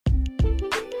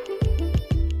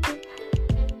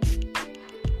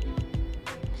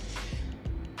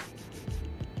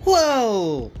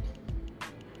Whoa!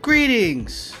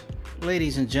 Greetings,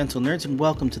 ladies and gentle nerds, and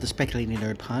welcome to the Speculating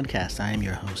Nerd Podcast. I am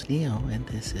your host, Neo, and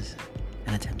this is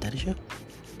an attempt at a show.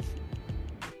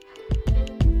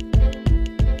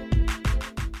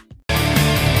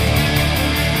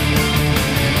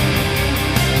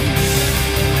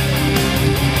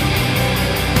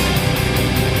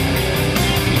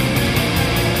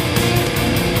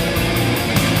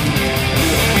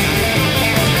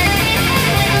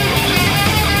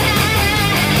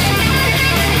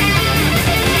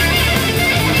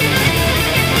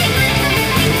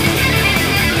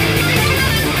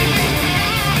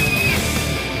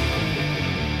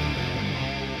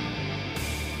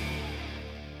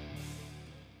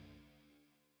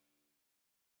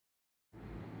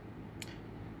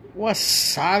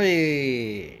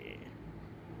 Wasabi!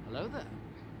 Hello there.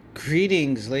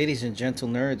 Greetings, ladies and gentle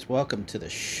nerds. Welcome to the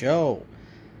show.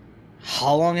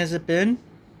 How long has it been?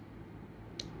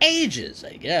 Ages,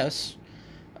 I guess.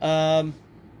 I'm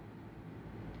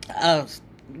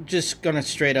just gonna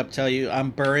straight up tell you,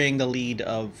 I'm burying the lead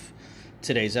of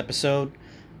today's episode.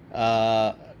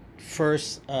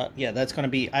 First, that's gonna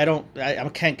be. I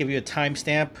can't give you a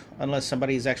timestamp unless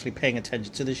somebody's actually paying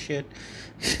attention to this shit.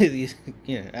 I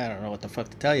don't know what the fuck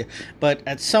to tell you. But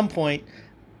at some point,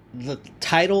 the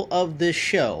title of this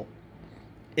show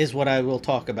is what I will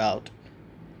talk about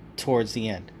towards the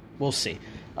end. We'll see.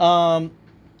 But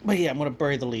yeah, I'm gonna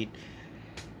bury the lead.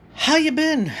 How you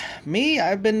been? Me?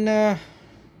 I've been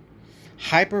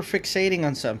hyper fixating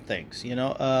on some things.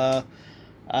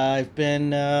 I've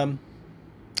been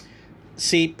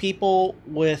see, people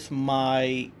with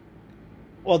those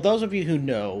of you who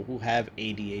know, who have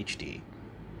ADHD,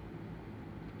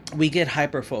 we get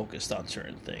hyper-focused on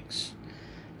certain things.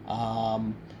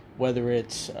 Whether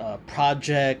it's a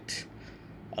project,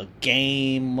 a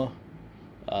game,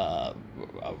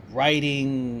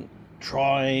 writing,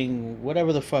 drawing,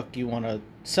 whatever the fuck you want to...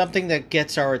 Something that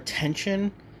gets our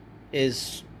attention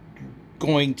is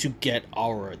going to get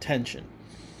our attention.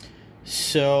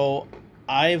 So,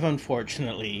 I've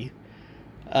unfortunately...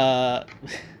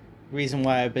 reason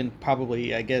why I've been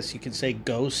probably, I guess you can say,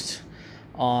 ghost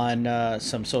on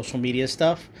some social media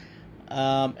stuff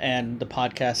and the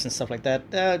podcasts and stuff like that.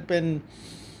 I've been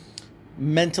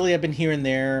here and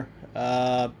there.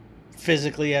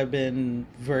 Physically, I've been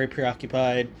very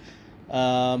preoccupied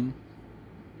and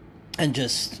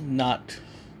just not.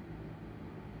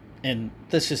 And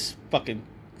let's just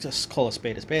call a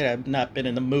spade a spade. I've not been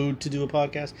in the mood to do a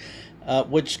podcast,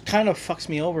 which kind of fucks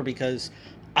me over because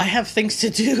I have things to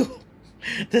do.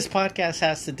 This podcast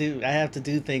has to do. I have to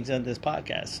do things on this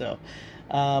podcast. So,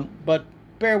 but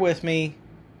bear with me.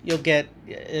 You'll get.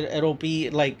 It'll be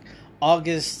like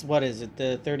August. What is it?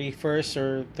 The 31st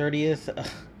or 30th,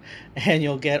 and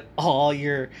you'll get all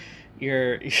your.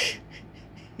 You'll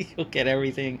get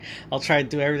everything. I'll try to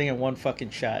do everything in one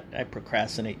fucking shot. I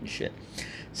procrastinate and shit.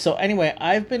 So anyway,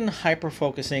 I've been hyper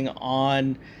focusing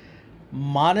on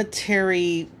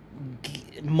monetary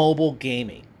mobile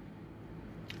gaming.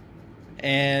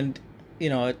 And,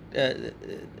 it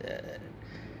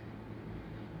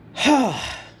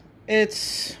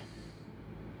is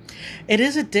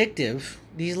addictive.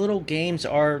 These little games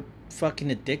are fucking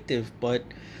addictive, but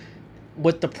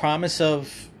with the promise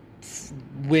of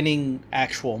winning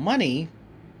actual money,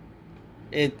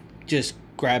 it just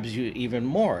grabs you even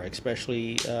more,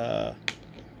 especially,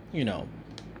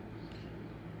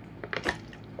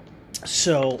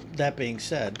 So, that being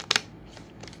said,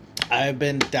 I've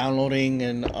been downloading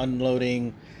and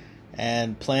unloading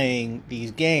and playing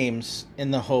these games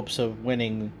in the hopes of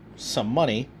winning some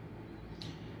money.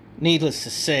 Needless to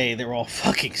say, they're all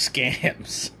fucking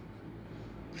scams.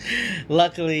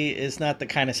 Luckily, it's not the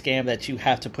kind of scam that you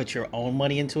have to put your own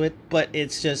money into it, but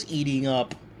it's just eating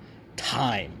up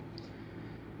time.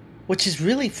 Which is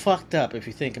really fucked up if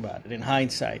you think about it in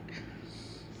hindsight.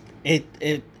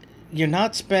 You're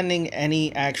not spending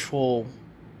any actual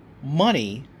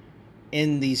money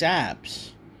in these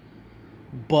apps,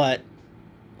 but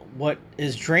what it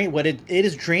is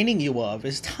draining you of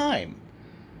is time.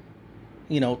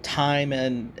 Time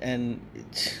and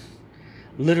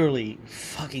literally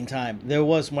fucking time. There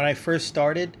was, when I first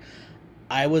started,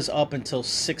 I was up until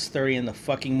 6:30 in the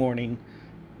fucking morning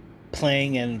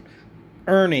playing and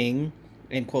earning,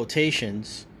 in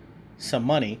quotations, some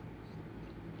money.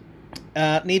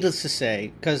 Needless to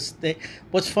say, because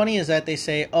what's funny is that they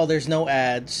say, oh, there's no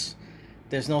ads,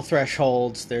 there's no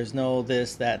thresholds, there's no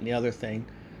this, that, and the other thing.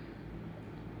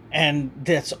 And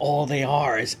that's all they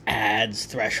are, is ads,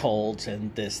 thresholds,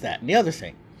 and this, that, and the other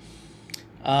thing.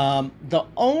 The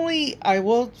only, I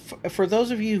will, for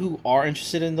those of you who are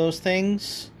interested in those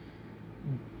things,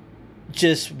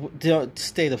 just don't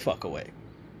stay the fuck away.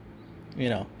 You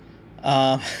know,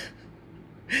 uh,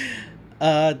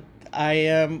 I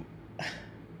am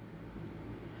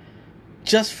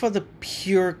just for the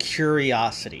pure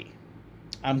curiosity.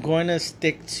 I'm going to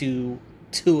stick to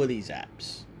 2 of these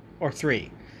apps or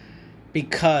 3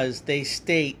 because they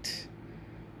state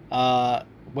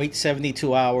wait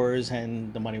 72 hours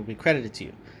and the money will be credited to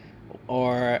you,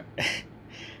 or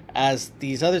as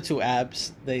these other 2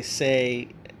 apps, they say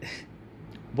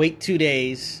wait 2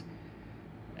 days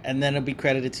and then it'll be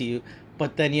credited to you,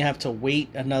 but then you have to wait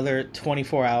another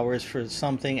 24 hours for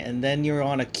something, and then you're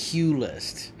on a queue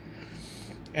list.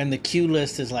 And the queue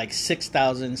list is like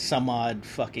 6,000 some odd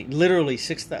fucking, literally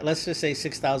 6, let's just say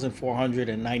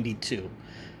 6,492.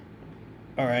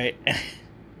 All right.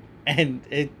 And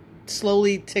it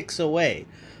slowly ticks away,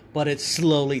 but it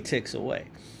slowly ticks away.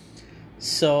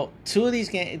 So 3 of these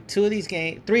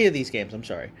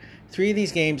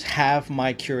games have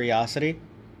my curiosity,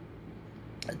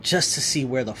 just to see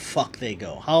where the fuck they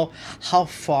go, how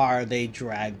far they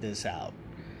drag this out,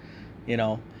 you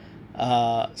know.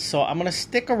 So I'm gonna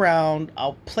stick around.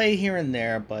 I'll play here and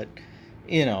there, but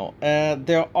you know,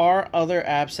 there are other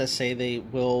apps that say they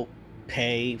will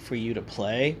pay for you to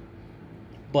play,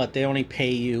 but they only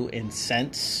pay you in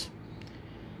cents.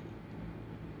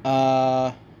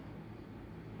 I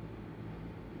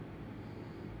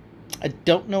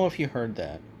don't know if you heard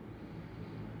that,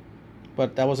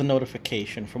 but that was a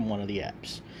notification from one of the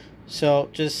apps. So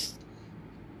just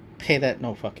pay that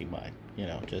no fucking mind, you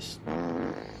know, just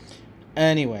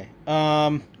anyway.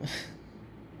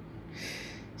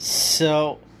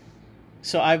 So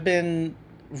I've been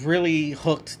really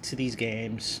hooked to these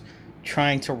games,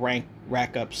 trying to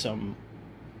rack up some,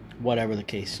 whatever the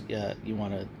case you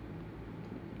want to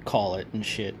call it and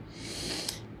shit.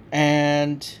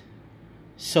 And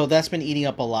so that's been eating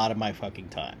up a lot of my fucking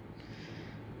time.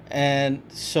 And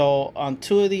so on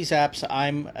 2 of these apps,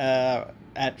 I'm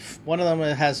at one of them.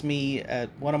 It has me at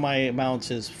one of my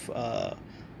amounts is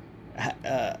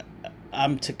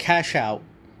I'm to cash out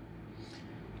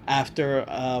after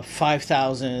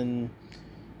 5,000.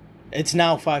 It's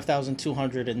now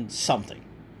 5,200 and something.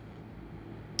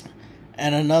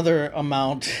 And another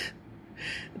amount,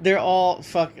 they're all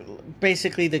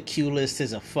basically the queue list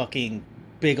is a fucking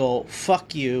big old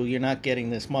fuck you. You're not getting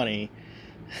this money.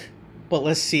 But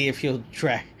let's see if you'll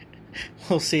drag.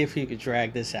 We'll see if you could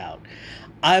drag this out.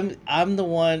 I'm the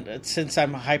one, since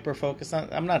I'm hyper focused on.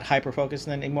 I'm not hyper focused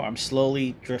anymore. I'm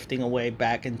slowly drifting away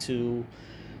back into,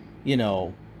 you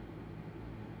know,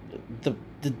 the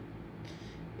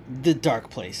dark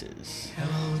places.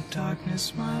 Hello,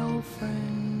 darkness, my old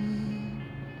friend.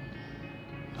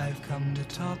 I've come to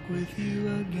talk with you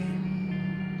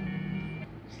again.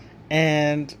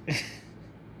 And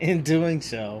in doing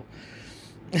so.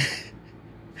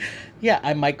 Yeah,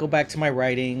 I might go back to my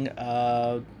writing,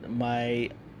 my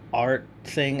art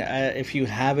thing. If you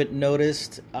haven't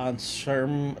noticed on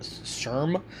some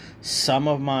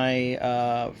of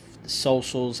my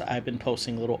socials, I've been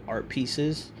posting little art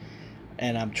pieces,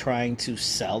 and I'm trying to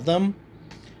sell them.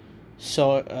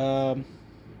 So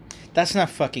that's not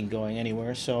fucking going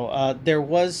anywhere. So there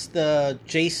was the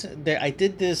Jason. I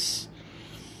did this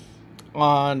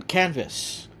on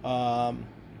Canvas.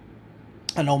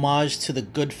 An homage to the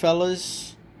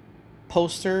Goodfellas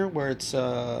poster, where it's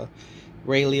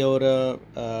Ray Liotta,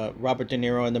 Robert De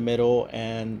Niro in the middle,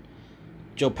 and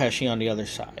Joe Pesci on the other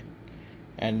side.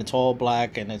 And it's all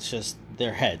black, and it's just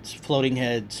their heads, floating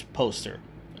heads poster.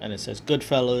 And it says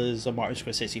Goodfellas, a Martin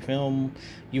Scorsese film.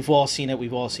 You've all seen it,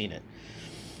 we've all seen it.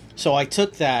 So I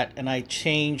took that, and I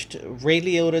changed Ray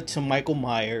Liotta to Michael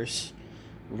Myers,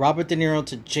 Robert De Niro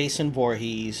to Jason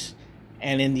Voorhees,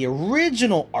 and in the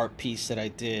original art piece that I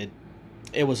did,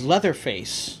 it was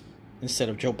Leatherface instead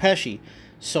of Joe Pesci.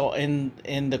 So in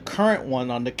the current one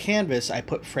on the canvas, I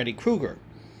put Freddy Krueger.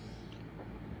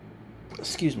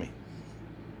 Excuse me.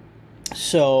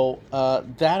 So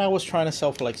that I was trying to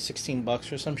sell for like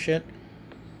 $16 or some shit.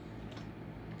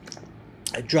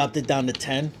 I dropped it down to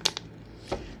 10.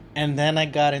 And then I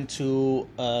got into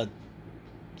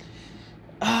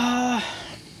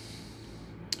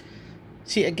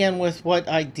see, again, with what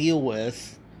I deal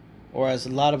with, or as a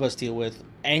lot of us deal with,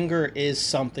 anger is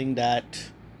something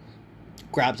that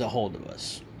grabs a hold of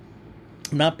us.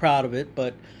 I'm not proud of it,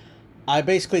 but I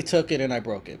basically took it and I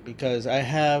broke it, because I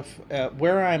have,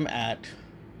 where I'm at,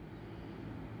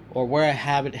 or where I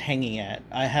have it hanging at,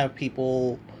 I have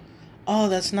people, oh,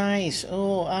 that's nice,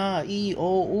 oh, ah, e,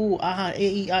 oh, ooh, ah,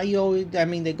 e, I, o. I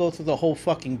mean, they go through the whole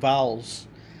fucking vowels,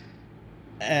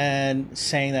 and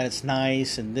saying that it's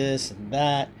nice and this and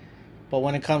that. But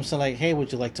when it comes to like, hey,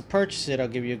 would you like to purchase it? I'll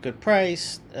give you a good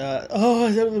price. They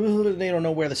don't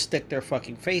know where to stick their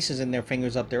fucking faces and their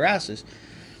fingers up their asses.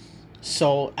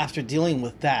 So after dealing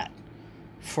with that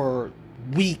for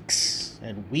weeks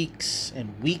and weeks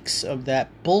and weeks of that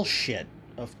bullshit,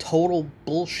 of total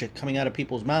bullshit coming out of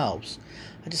people's mouths,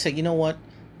 I just said, you know what?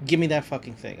 Give me that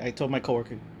fucking thing. I told my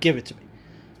coworker, give it to me.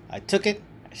 I took it,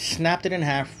 snapped it in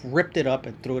half, ripped it up,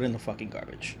 and threw it in the fucking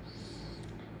garbage.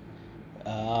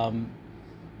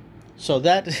 So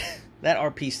that that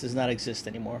art piece does not exist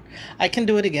anymore. I can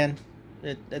do it again.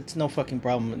 It's no fucking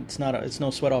problem. It's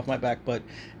no sweat off my back, but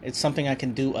it's something I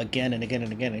can do again and again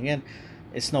and again and again.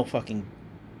 It's no fucking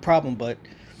problem, but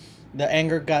the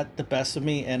anger got the best of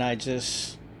me, and I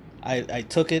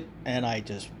took it and I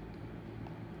just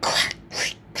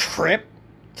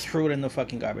threw it in the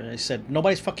fucking garbage. And I said,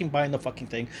 nobody's fucking buying the fucking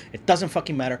thing. It doesn't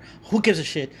fucking matter. Who gives a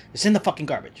shit? It's in the fucking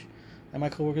garbage. And my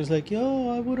coworker's like, yo,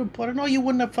 I would have bought it. No, you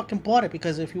wouldn't have fucking bought it,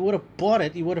 because if you would have bought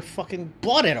it, you would have fucking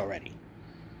bought it already.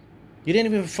 You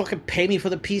didn't even fucking pay me for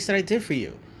the piece that I did for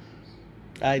you.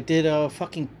 I did a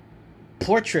fucking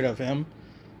portrait of him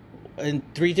in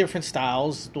 3 different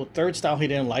styles. The third style he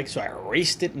didn't like, so I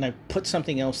erased it and I put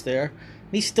something else there.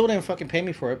 And he still didn't fucking pay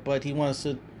me for it, but he wants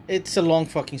to... It's a long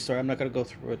fucking story. I'm not going to go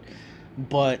through it.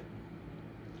 But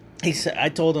he said, I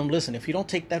told him, listen, if you don't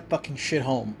take that fucking shit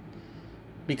home,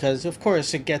 because of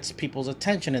course it gets people's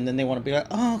attention, and then they want to be like,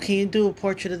 oh, can you do a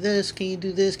portrait of this? Can you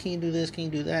do this? Can you do this? Can you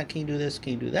do that? Can you do this?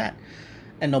 Can you do that?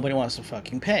 And nobody wants to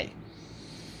fucking pay.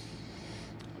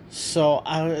 So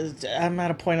I'm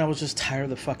at a point I was just tired of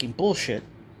the fucking bullshit.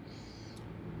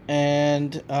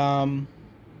 And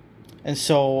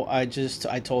so I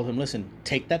told him, listen,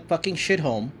 take that fucking shit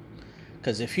home,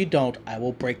 because if you don't, I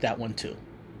will break that one too.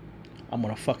 I'm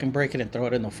gonna fucking break it and throw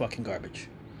it in the fucking garbage.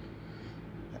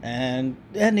 And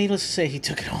needless to say, he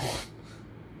took it home.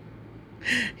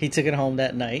 He took it home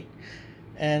that night,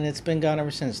 and it's been gone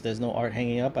ever since. There's no art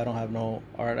hanging up. I don't have no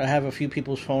art. I have a few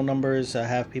people's phone numbers. I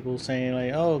have people saying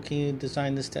like, oh, can you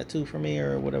design this tattoo for me,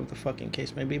 or whatever the fucking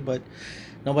case may be, but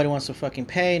nobody wants to fucking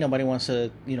pay. Nobody wants to,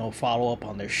 follow up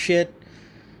on their shit.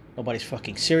 Nobody's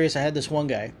fucking serious. I had this one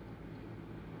guy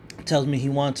tells me he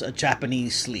wants a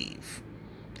Japanese sleeve.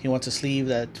 He wants a sleeve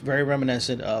that's very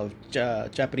reminiscent of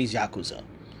Japanese Yakuza.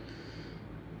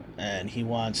 And he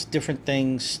wants different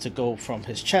things to go from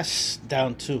his chest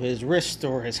down to his wrist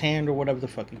or his hand or whatever the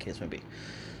fucking case may be.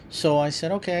 So I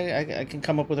said, okay, I can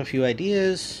come up with a few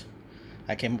ideas.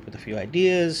 I came up with a few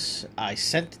ideas. I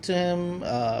sent to him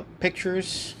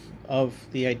pictures of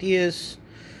the ideas.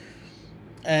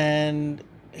 And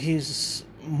he's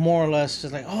more or less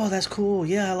just like, oh, that's cool.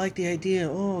 Yeah, I like the idea.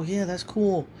 Oh, yeah, that's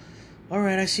cool. All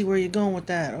right, I see where you're going with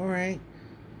that. All right.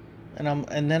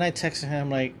 And then I texted him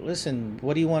like, listen,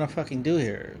 what do you want to fucking do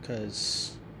here?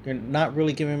 Because you're not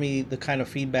really giving me the kind of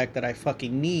feedback that I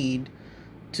fucking need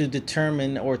to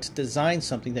determine or to design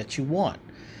something that you want.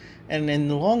 And in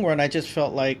the long run, I just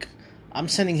felt like I'm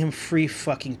sending him free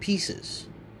fucking pieces.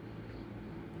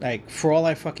 Like, for all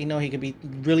I fucking know, he could be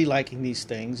really liking these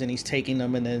things, and he's taking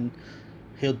them, and then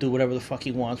he'll do whatever the fuck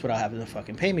he wants without having to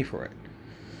fucking pay me for it.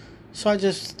 So I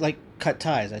just, like, cut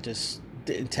ties. I just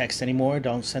didn't text anymore.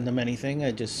 Don't send him anything.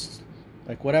 I just,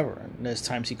 like, whatever. And there's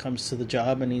times he comes to the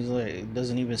job, and he's like,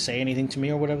 doesn't even say anything to me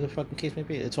or whatever the fucking case may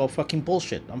be. It's all fucking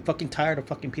bullshit. I'm fucking tired of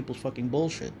fucking people's fucking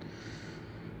bullshit.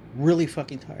 Really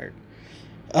fucking tired.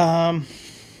 But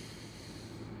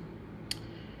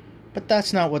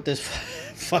that's not what this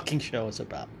fucking show is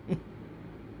about.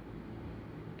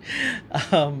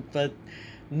 But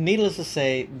needless to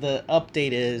say, the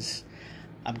update is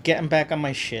I'm getting back on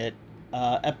my shit.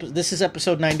 This is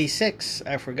episode 96.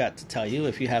 I forgot to tell you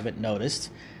if you haven't noticed.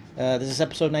 This is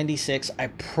episode 96. I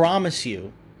promise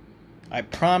you,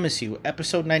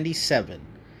 episode 97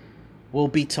 will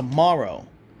be tomorrow.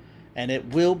 And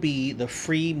it will be the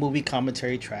free movie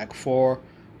commentary track for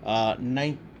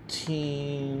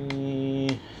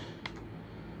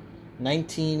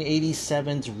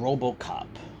 1987's RoboCop.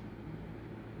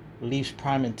 Leaves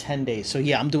Prime in 10 days. So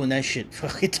yeah, I'm doing that shit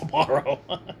fucking tomorrow.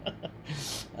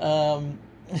 A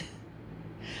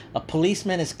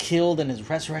policeman is killed and is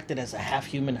resurrected as a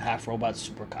half-human, half-robot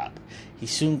super cop. He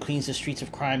soon cleans the streets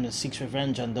of crime and seeks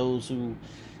revenge on those who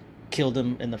killed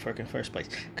him in the fucking first place.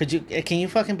 Can you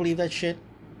fucking believe that shit?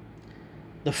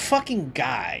 The fucking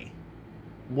guy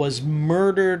was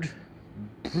murdered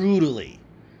brutally,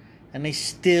 and they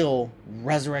still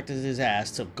resurrected his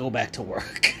ass to go back to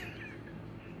work.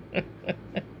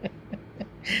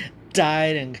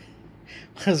 Died and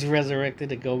was resurrected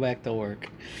to go back to work.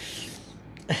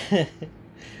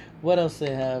 What else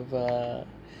they have?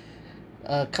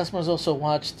 Customers also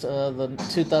watched the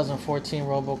 2014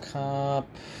 RoboCop,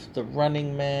 The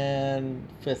Running Man,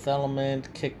 Fifth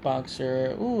Element,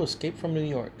 Kickboxer, Escape from New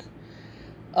York.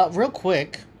 Real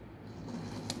quick,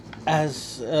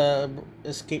 as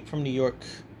Escape from New York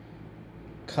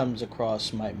comes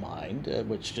across my mind,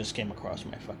 which just came across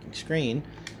my fucking screen.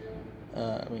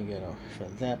 Let me get over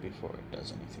that before it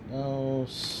does anything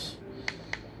else.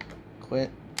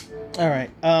 Quit.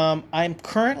 Alright, I'm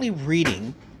currently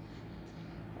reading,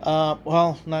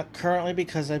 well, not currently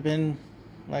because I've been,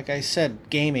 like I said,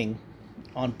 gaming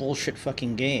on bullshit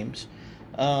fucking games.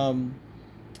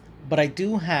 But I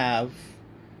do have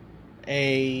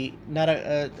I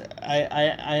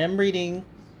am reading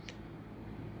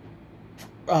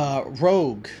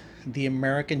Rogue, The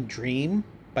American Dream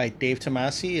by Dave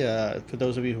Tomasi. For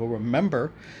those of you who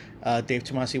remember, Dave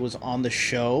Tomasi was on the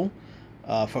show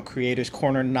for Creators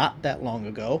Corner not that long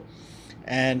ago,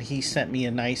 and he sent me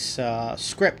a nice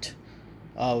script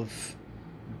of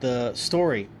the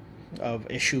story of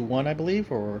issue 1, I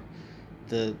believe, or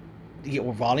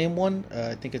volume 1.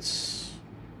 I think it's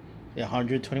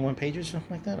 121 pages,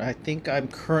 something like that. I think I'm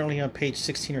currently on page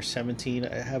 16 or 17.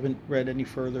 I haven't read any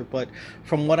further, but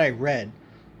from what I read,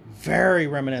 very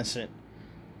reminiscent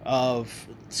of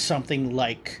something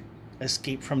like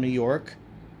Escape from New York.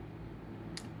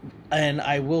 And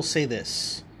I will say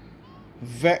this.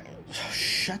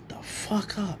 Shut the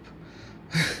fuck up.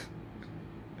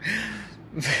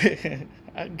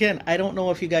 Again, I don't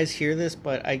know if you guys hear this,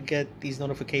 but I get these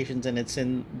notifications and it's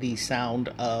in the sound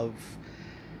of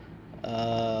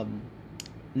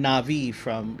Navi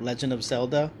from Legend of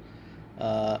Zelda,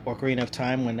 Ocarina of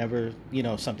Time. Whenever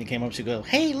something came up, she'd go,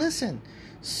 "Hey, listen."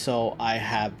 So I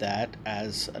have that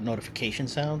as a notification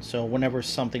sound. So whenever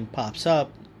something pops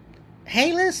up,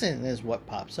 "Hey, listen," is what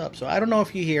pops up. So I don't know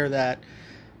if you hear that,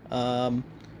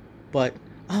 but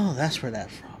that's where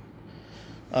that's from.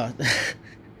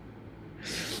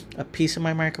 A piece of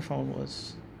my microphone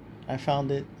was. I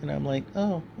found it, and I'm like,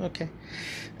 oh, okay.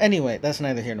 Anyway, that's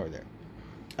neither here nor there.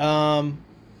 Turn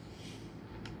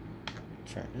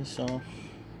this off.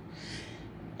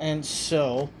 And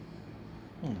so,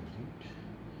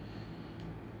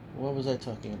 what was I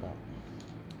talking about?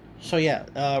 So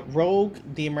yeah, Rogue,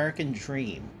 The American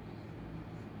Dream.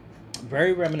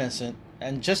 Very reminiscent,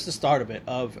 and just the start of it,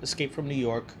 of Escape from New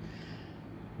York.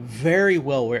 Very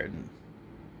well written.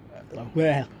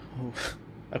 Well,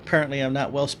 apparently I'm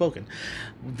not well spoken.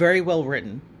 Very well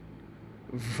written.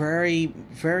 Very,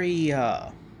 very,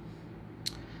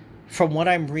 from what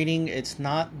I'm reading, it's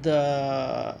not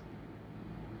the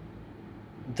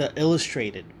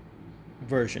illustrated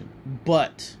version,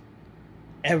 but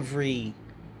every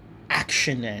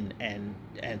action and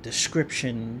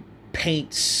description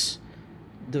paints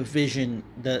the vision,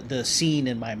 the scene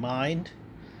in my mind.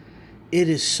 It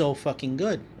is so fucking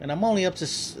good. And I'm only up to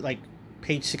like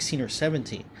page 16 or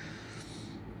 17.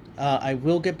 I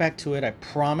will get back to it, I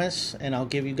promise, and I'll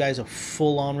give you guys a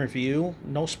full-on review.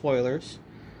 No spoilers.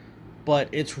 But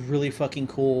it's really fucking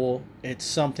cool. It's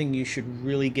something you should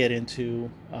really get into.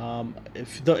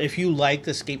 If you liked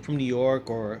Escape from New York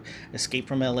or Escape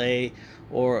from LA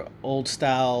or old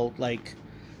style like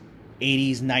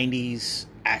 80s, 90s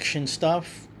action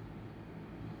stuff,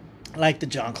 like the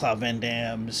Jean-Claude Van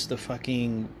Dammes, the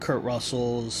fucking Kurt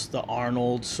Russells, the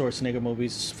Arnold Schwarzenegger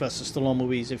movies, Sylvester Stallone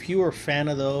movies. If you are a fan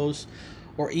of those,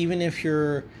 or even if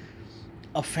you're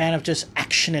a fan of just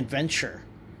action adventure,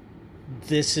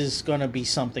 this is going to be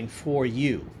something for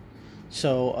you.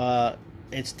 So,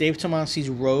 it's Dave Tomasi's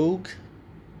Rogue,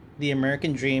 The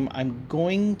American Dream. I'm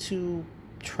going to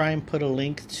try and put a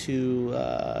link to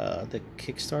the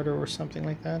Kickstarter or something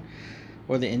like that,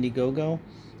 or the Indiegogo,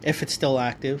 if it's still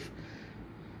active.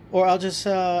 Or I'll just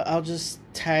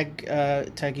tag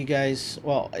you guys.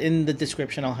 Well, in the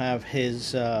description, I'll have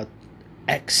his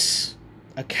X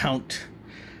account,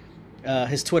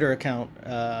 his Twitter account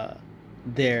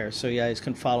there, so you guys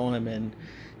can follow him and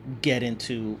get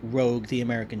into Rogue, The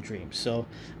American Dream. So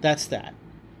that's that.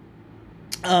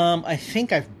 I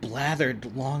think I've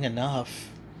blathered long enough.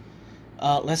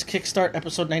 Let's kickstart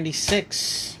episode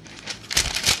 96.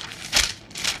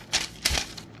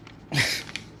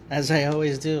 As I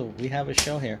always do, we have a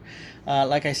show here.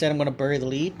 Like I said, I'm going to bury the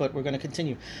lead, but we're going to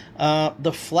continue.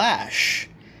 The Flash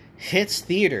hits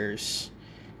theaters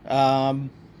 3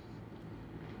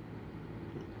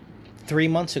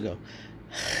 months ago.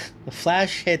 The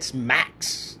Flash hits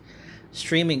Max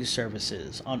streaming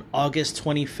services on August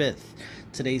 25th.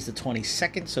 Today's the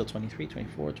 22nd, so 23,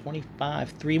 24,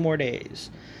 25, 3 more days.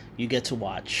 You get to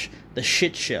watch the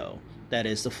shit show that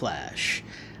is The Flash.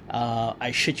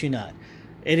 I shit you not.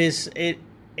 It's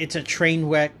a train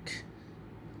wreck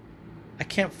I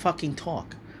can't fucking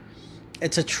talk.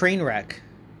 It's a train wreck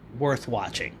worth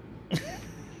watching.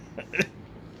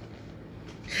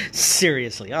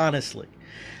 Seriously, honestly.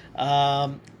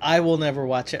 I will never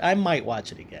watch it. I might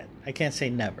watch it again. I can't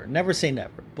say never. Never say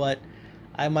never. But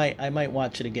I might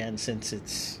watch it again since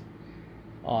it's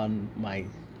on my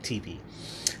TV.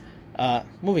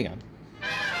 Moving on.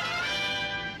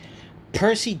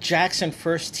 Percy Jackson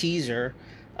first teaser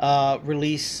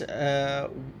release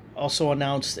also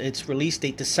announced its release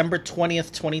date. December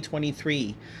 20th,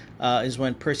 2023 is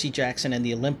when Percy Jackson and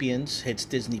the Olympians hits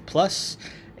Disney Plus.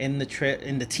 In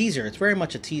the teaser, it's very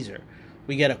much a teaser.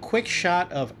 We get a quick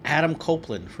shot of Adam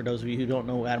Copeland. For those of you who don't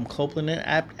know who Adam Copeland is,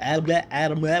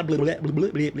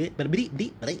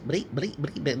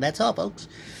 that's all, folks.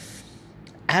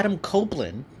 Adam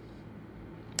Copeland,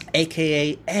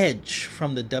 aka Edge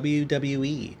from the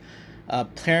WWE.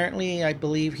 Apparently, I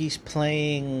believe he's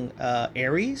playing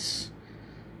Ares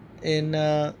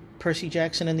in Percy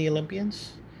Jackson and the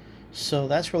Olympians. So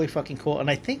that's really fucking cool. And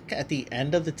I think at the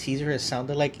end of the teaser, it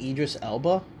sounded like Idris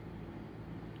Elba.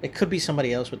 It could be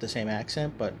somebody else with the same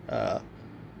accent, but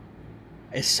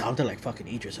it sounded like fucking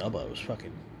Idris Elba. It was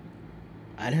fucking...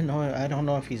 I don't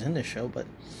know if he's in this show, but...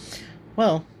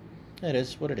 Well, it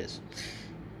is what it is.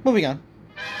 Moving on.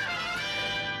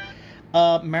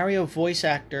 Mario voice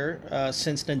actor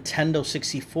since Nintendo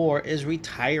 64 is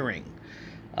retiring.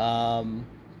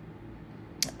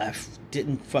 I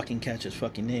didn't fucking catch his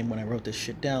fucking name when I wrote this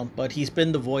shit down, but he's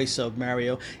been the voice of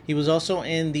Mario. He was also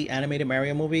in the animated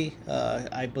Mario movie.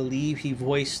 I believe he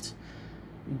voiced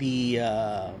the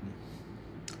I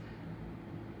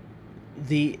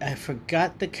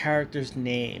forgot the character's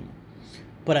name,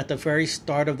 but at the very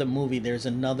start of the movie, there's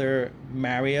another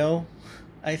Mario,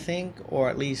 I think, or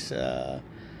at least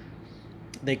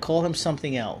they call him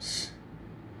something else.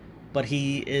 But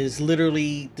he is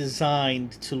literally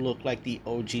designed to look like the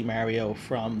OG Mario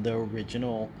from the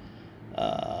original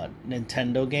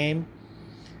Nintendo game.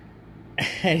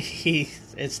 And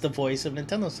it's the voice of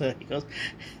Nintendo, so he goes,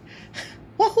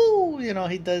 woohoo! You know,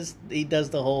 he does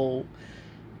the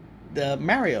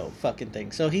Mario fucking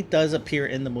thing. So he does appear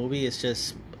in the movie. It's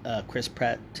just Chris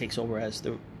Pratt takes over as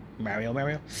the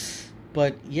Mario.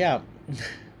 But yeah.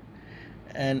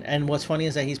 And what's funny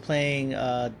is that he's playing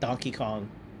Donkey Kong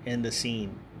in the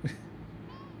scene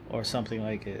or something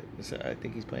like it. So I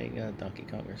think he's playing Donkey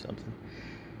Kong or something.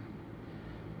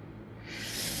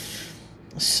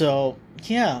 So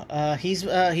yeah,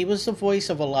 he was the voice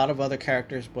of a lot of other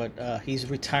characters, but he's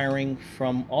retiring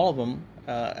from all of them,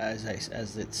 as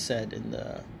it said in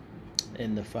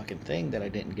the fucking thing that I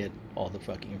didn't get all the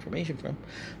fucking information from.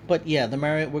 But yeah,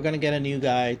 we're gonna get a new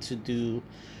guy to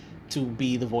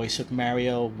be the voice of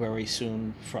Mario very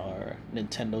soon for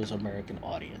Nintendo's American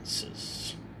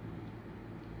audiences.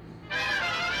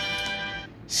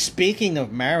 Speaking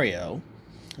of Mario,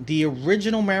 the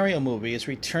original Mario movie is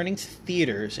returning to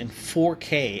theaters in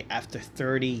 4K after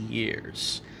 30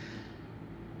 years.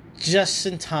 Just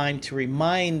in time to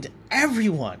remind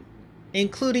everyone,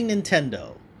 including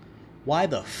Nintendo, why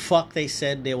the fuck they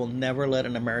said they will never let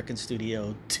an American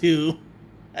studio do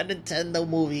a Nintendo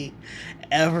movie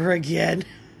ever again.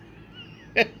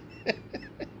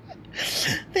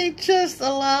 They just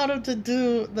allowed them to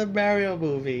do the Mario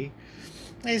movie.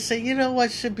 They say, you know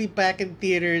what should be back in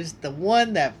theaters? The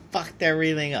one that fucked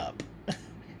everything up.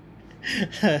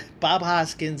 Bob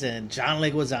Hoskins and John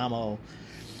Leguizamo.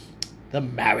 The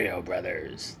Mario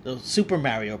Brothers. The Super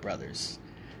Mario Brothers.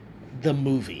 The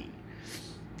movie.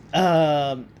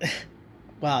 Wow,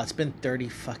 it's been 30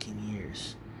 fucking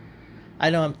years. I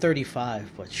know I'm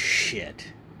 35, but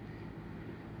shit.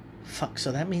 Fuck,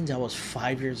 so that means I was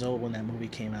 5 years old when that movie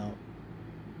came out.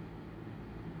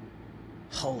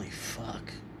 Holy fuck.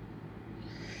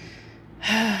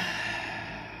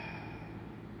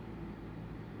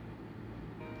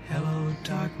 Hello,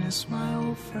 darkness, my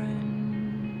old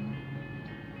friend.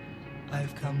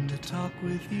 I've come to talk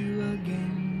with you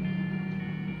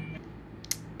again.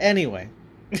 Anyway.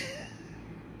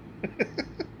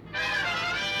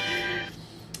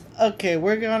 Okay,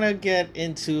 we're gonna get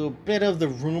into a bit of the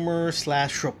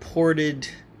rumor/reported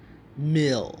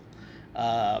mill.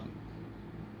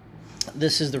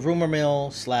 This is the rumor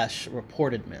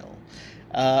mill/reported mill.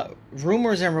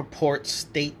 Rumors and reports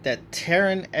state that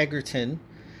Taron Egerton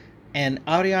and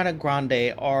Ariana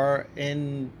Grande are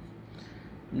in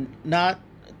not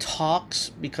talks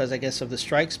because I guess of the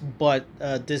strikes, but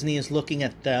Disney is looking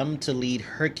at them to lead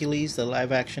Hercules, the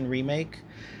live-action remake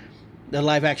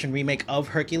of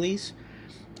Hercules.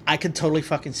 I could totally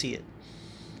fucking see it.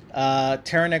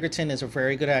 Taron Egerton is a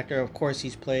very good actor. Of course,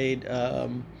 he's played...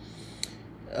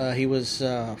 he was...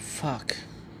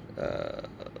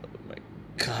 My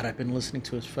God, I've been listening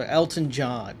to his for Elton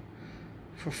John.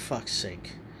 For fuck's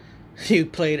sake, he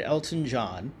played Elton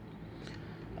John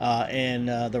in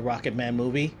the Rocket Man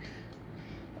movie.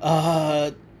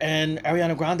 And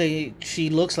Ariana Grande, she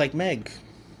looks like Meg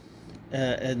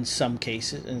in some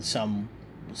cases. In some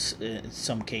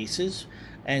cases,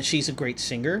 and she's a great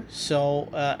singer. So,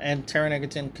 and Taron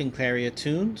Egerton can carry a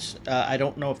tunes. I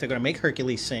don't know if they're gonna make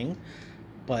Hercules sing,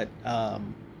 but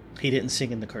he didn't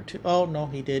sing in the cartoon. Oh no,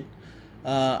 he did.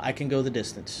 I Can Go the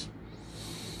Distance.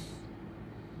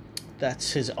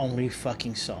 That's his only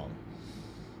fucking song.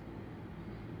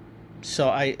 So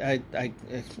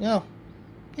well,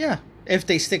 yeah. If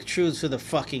they stick true to the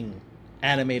fucking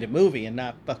animated movie and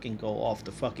not fucking go off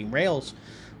the fucking rails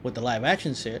with the live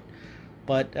action shit,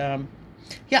 but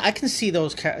yeah, I can see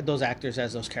those actors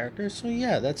as those characters. So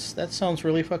yeah, that sounds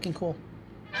really fucking cool.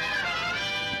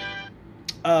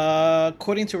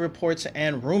 According to reports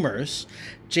and rumors,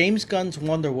 James Gunn's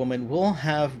Wonder Woman will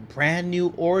have brand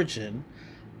new origin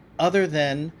other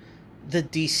than the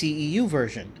DCEU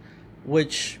version,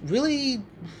 which really,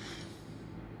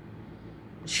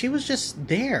 she was just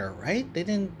there, right?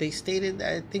 They stated,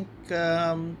 I think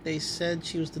they said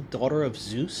she was the daughter of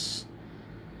Zeus.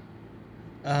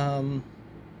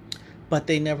 But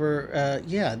they never,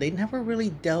 they never really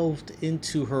delved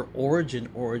into her origin.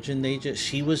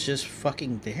 She was just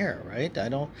fucking there, right?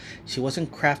 She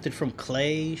wasn't crafted from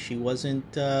clay. She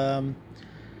wasn't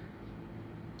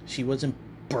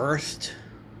birthed.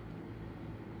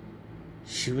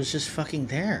 She was just fucking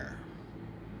there,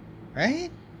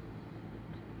 right?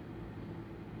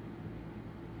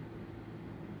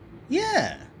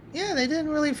 Yeah, they didn't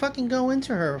really fucking go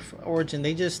into her origin.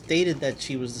 They just stated that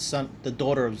she was the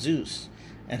daughter of Zeus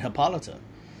and Hippolyta.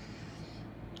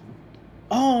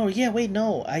 Oh, yeah, wait,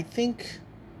 no, I think...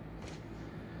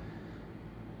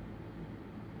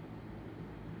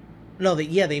 No,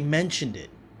 they mentioned it.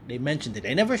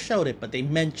 They never showed it, but they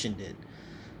mentioned it.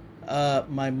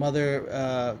 My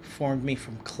mother formed me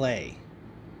from clay.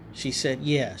 She said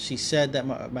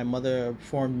that my mother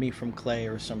formed me from clay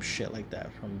or some shit like that.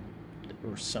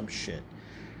 Or some shit.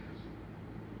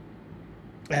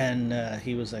 And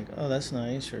he was like, oh, that's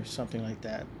nice, or something like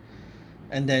that.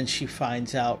 And then she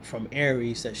finds out from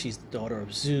Ares that she's the daughter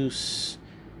of Zeus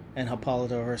and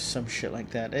Hippolyta or some shit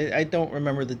like that. I don't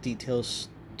remember the details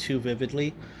too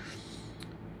vividly.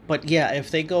 But yeah, if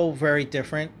they go very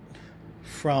different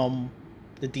from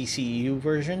the DCEU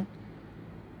version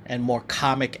and more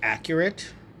comic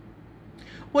accurate,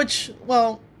 which,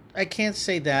 well, I can't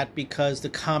say that because the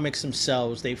comics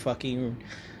themselves, they fucking,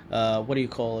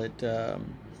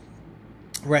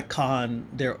 retcon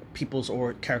their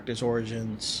characters'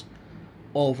 origins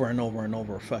over and over and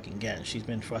over fucking again. She's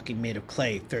been fucking made of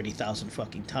clay 30,000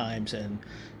 fucking times, and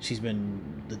she's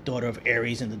been the daughter of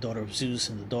Ares and the daughter of Zeus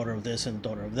and the daughter of this and the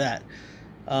daughter of that.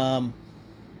 But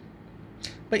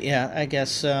yeah, I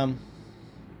guess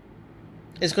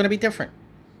it's going to be different.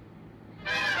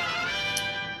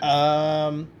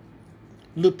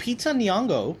 Lupita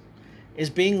Nyong'o is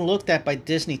being looked at by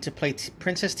Disney to play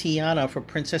Princess Tiana for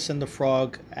Princess and the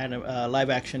Frog and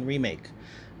live-action remake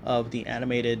of the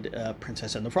animated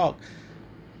Princess and the Frog.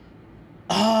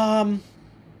 I'm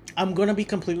going to be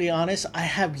completely honest. I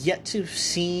have yet to have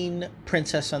seen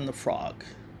Princess and the Frog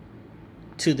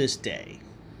to this day.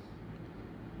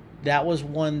 That was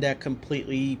one that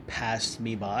completely passed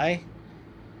me by.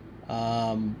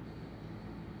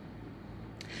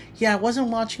 Yeah, I wasn't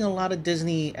watching a lot of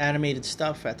Disney animated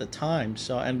stuff at the time,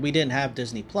 and we didn't have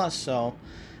Disney Plus, so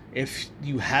if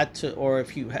you had to, or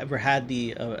if you ever had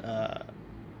the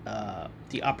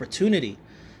opportunity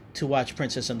to watch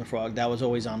Princess and the Frog, that was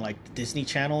always on like the Disney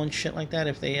Channel and shit like that,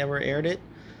 if they ever aired it,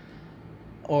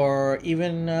 or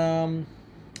even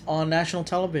on national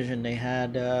television, they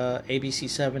had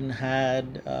ABC7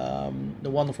 had The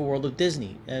Wonderful World of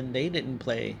Disney, and they didn't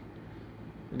play.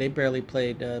 They barely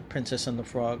played Princess and the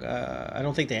Frog. I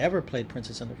don't think they ever played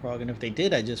Princess and the Frog, and if they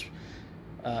did,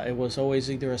 it was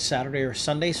always either a Saturday or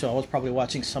Sunday, so I was probably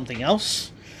watching something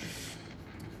else.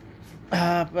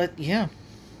 But yeah.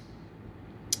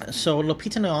 So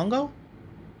Lupita Nyong'o,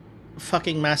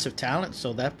 fucking massive talent,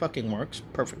 so that fucking works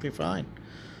perfectly fine.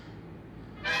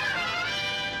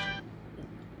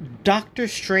 Doctor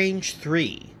Strange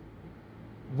 3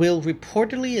 will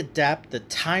reportedly adapt the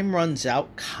Time Runs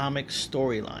Out comic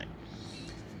storyline.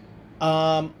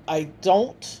 I'm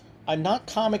not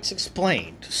Comics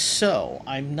Explained, so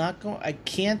I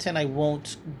can't and I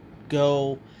won't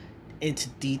go into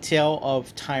detail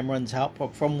of Time Runs Out,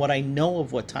 but from what I know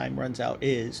of what Time Runs Out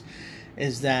is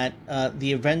that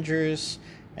the Avengers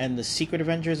and the Secret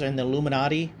Avengers and the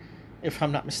Illuminati if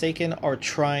I'm not mistaken, are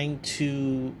trying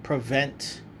to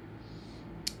prevent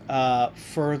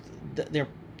for their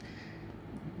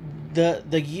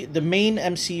the main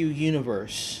MCU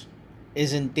universe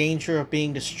is in danger of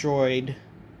being destroyed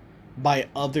by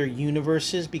other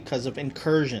universes because of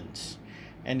incursions.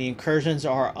 And the incursions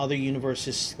are other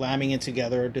universes slamming it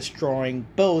together, destroying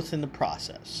both in the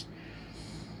process.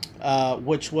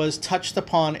 Which was touched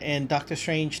upon in Doctor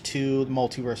Strange 2, The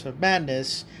Multiverse of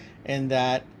Madness, in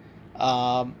that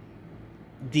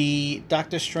the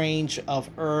Doctor Strange of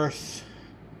Earth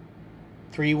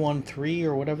 313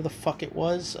 or whatever the fuck it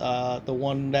was, the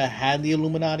one that had the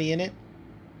Illuminati in it,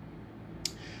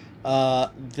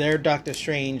 their Doctor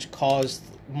Strange caused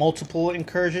multiple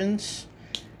incursions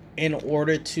in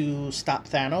order to stop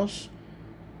Thanos.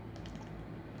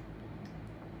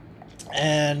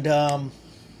 And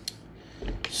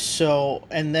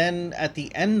and then at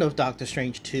the end of Doctor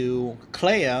Strange 2,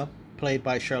 Clea, played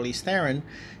by Charlize Theron,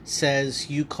 says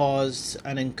you caused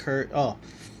an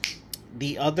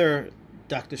the other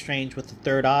Doctor Strange with the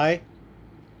third eye,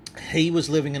 he was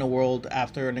living in a world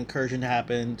after an incursion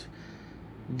happened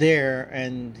there,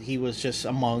 and he was just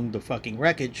among the fucking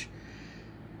wreckage.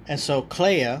 And so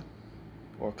Clea, I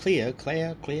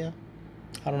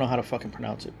don't know how to fucking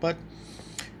pronounce it, but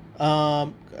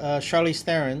Charlize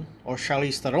Theron, or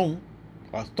Charlize Theron,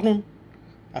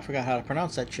 I forgot how to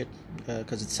pronounce that shit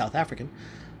because it's South African.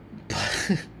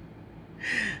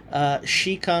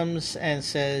 She comes and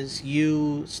says,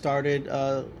 you started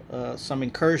some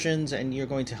incursions and you're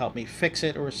going to help me fix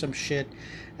it or some shit.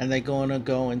 And they're going to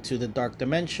go into the dark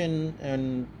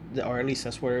dimension, or at least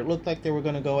that's where it looked like they were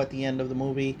going to go at the end of the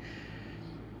movie.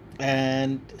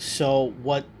 And so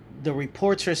what the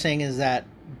reports are saying is that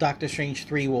Doctor Strange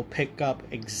 3 will pick up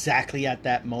exactly at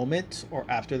that moment or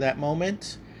after that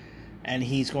moment. And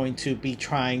he's going to be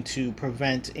trying to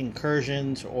prevent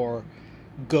incursions or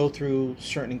go through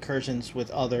certain incursions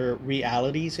with other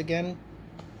realities again.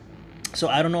 So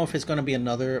I don't know if it's going to be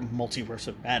another Multiverse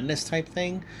of Madness type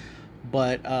thing,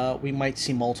 but we might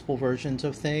see multiple versions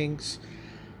of things.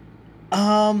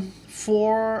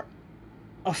 For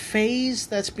a phase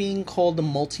that's being called the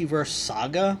Multiverse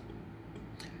Saga,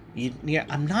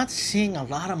 I'm not seeing a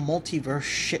lot of multiverse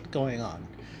shit going on,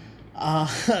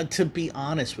 to be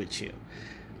honest with you.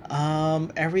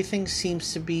 Everything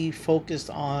seems to be focused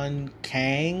on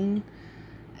Kang,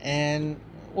 and,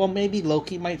 well, maybe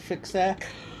Loki might fix that.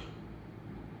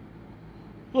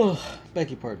 Oh,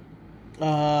 beg your pardon.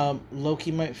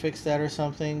 Loki might fix that or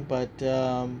something, but,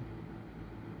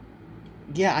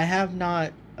 yeah, I have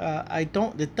not,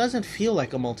 it doesn't feel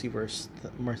like a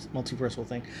multiversal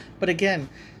thing. But again,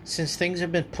 since things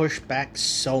have been pushed back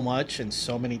so much and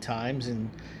so many times,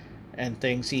 and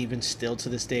things even still to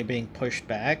this day being pushed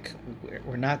back,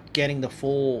 we're not getting the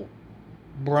full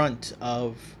brunt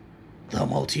of the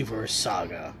Multiverse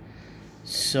Saga.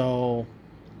 So,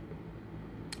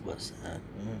 what's that?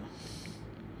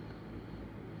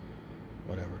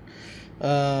 Whatever.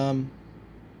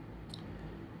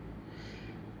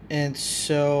 And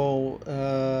so,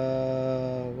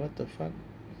 what the fuck?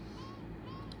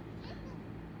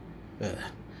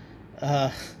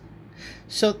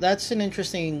 So that's an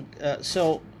interesting,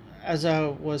 so as I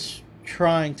was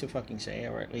trying to fucking say,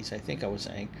 or at least I think I was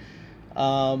saying,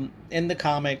 in the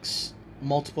comics,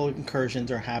 multiple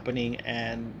incursions are happening,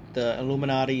 and the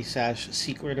Illuminati /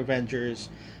 Secret Avengers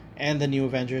and the New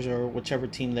Avengers, or whichever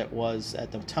team that was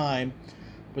at the time,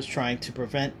 was trying to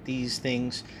prevent these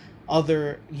things,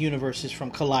 other universes,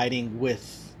 from colliding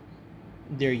with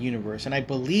their universe. And I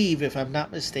believe, if I'm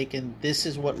not mistaken, this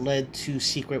is what led to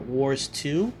Secret Wars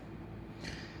 2,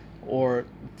 or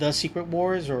The Secret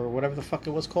Wars, or whatever the fuck it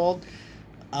was called.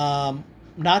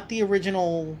 Not the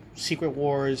original Secret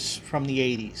Wars from the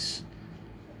 80s.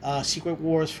 Secret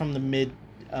Wars from the mid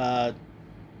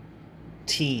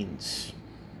teens,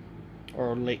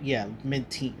 or late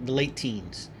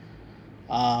teens.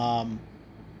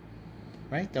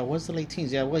 Right, that was the late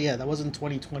teens. Yeah, well, yeah, that wasn't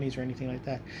 2020s or anything like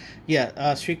that.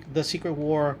 Yeah, the Secret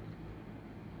War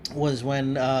was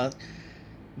when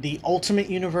the Ultimate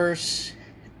Universe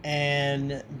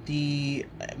and the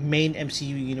main MCU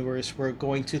universe were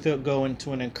going to go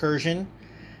into an incursion,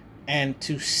 and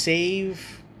to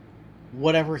save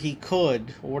whatever he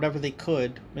could, or whatever they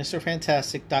could, Mr.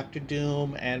 Fantastic, Doctor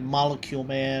Doom, and Molecule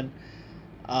Man,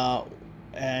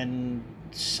 and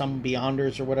some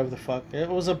Beyonders, or whatever the fuck. It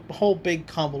was a whole big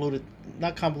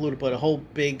not convoluted, but a whole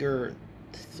bigger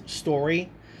story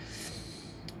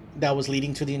that was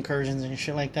leading to the incursions and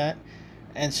shit like that.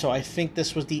 And so I think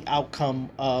this was the outcome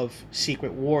of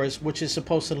Secret Wars, which is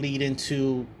supposed to lead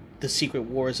into the Secret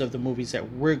Wars of the movies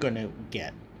that we're going to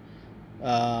get.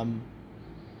 Um,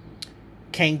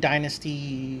 Kang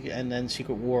Dynasty and then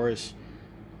Secret Wars.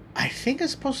 I think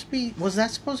it's supposed to be. Was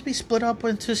that supposed to be split up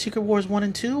into Secret Wars 1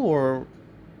 and 2? Or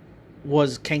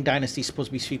was Kang Dynasty supposed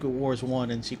to be Secret Wars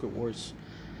 1 and Secret Wars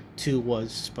 2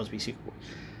 was supposed to be Secret Wars?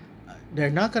 They're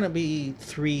not going to be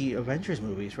 3 Avengers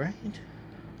movies, right?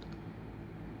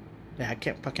 Yeah, I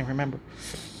can't fucking remember.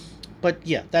 But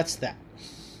yeah, that's that.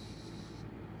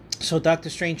 So Doctor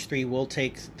Strange 3 will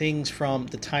take things from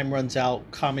the Time Runs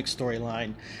Out comic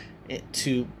storyline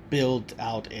to build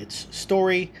out its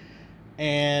story.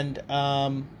 And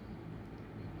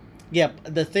yeah,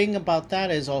 the thing about that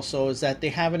is that they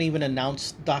haven't even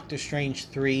announced Doctor Strange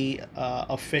 3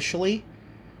 officially,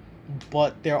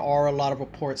 but there are a lot of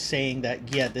reports saying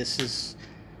that yeah, this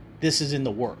is in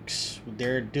the works.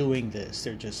 They're doing this.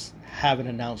 They're just haven't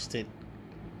announced it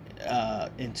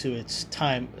into its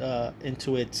time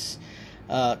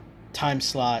time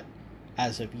slot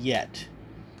as of yet.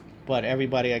 But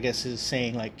everybody, I guess, is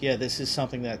saying like, yeah, this is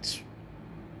something that's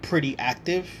pretty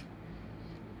active,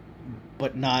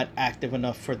 but not active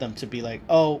enough for them to be like,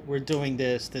 oh, we're doing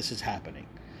this. This is happening.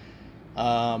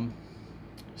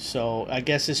 So I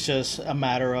guess it's just a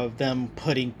matter of them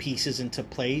putting pieces into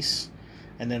place,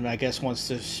 and then I guess once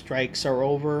the strikes are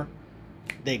over,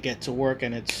 they get to work,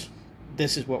 and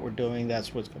this is what we're doing.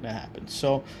 That's what's going to happen.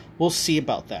 So we'll see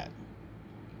about that.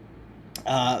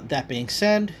 That being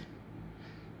said,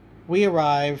 we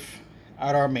arrive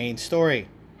at our main story.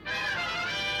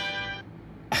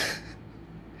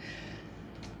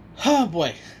 Oh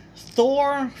boy.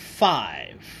 Thor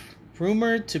 5.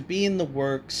 Rumored to be in the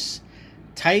works.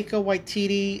 Taika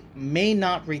Waititi may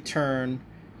not return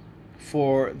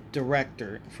for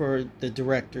the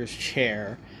director's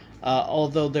chair.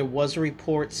 Although there was a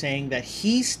report saying that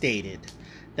he stated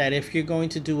that if you're going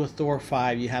to do a Thor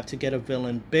 5, you have to get a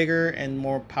villain bigger and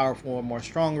more powerful and more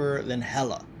stronger than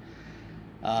Hela.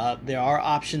 There are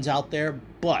options out there,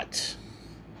 but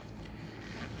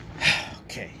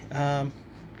okay. Let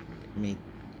me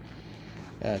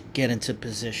get into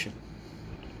position.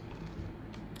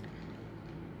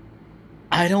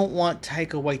 I don't want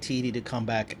Taika Waititi to come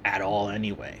back at all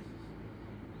anyway.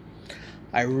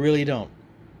 I really don't.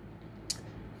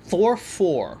 Thor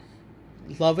 4,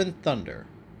 Love and Thunder.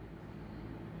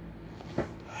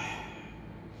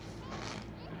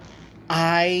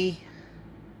 I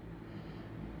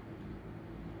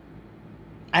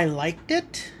liked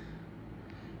it,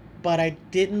 but I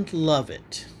didn't love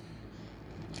it.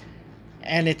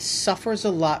 And it suffers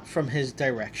a lot from his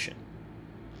direction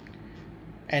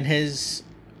and his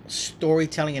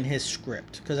storytelling and his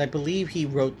script, because I believe he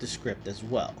wrote the script as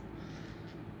well.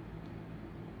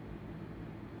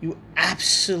 You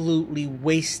absolutely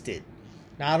wasted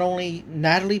not only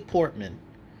Natalie Portman,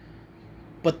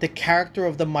 but the character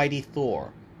of the mighty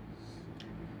Thor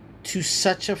to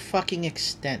such a fucking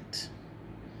extent.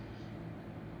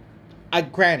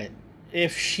 Granted,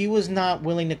 if she was not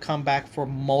willing to come back for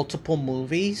multiple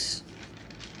movies,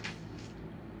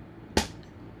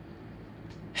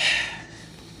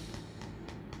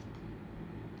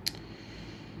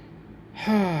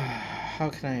 how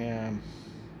can I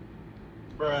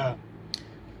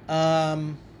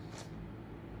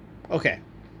okay.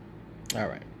 All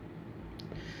right.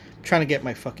 I'm trying to get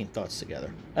my fucking thoughts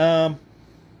together.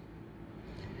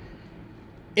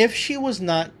 If she was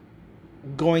not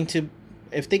going to,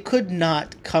 if they could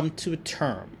not come to a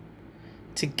term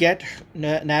to get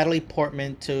Natalie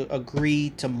Portman to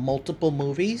agree to multiple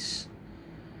movies,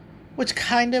 which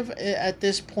kind of at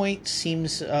this point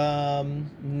seems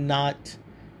not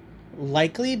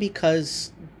likely,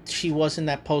 because she was in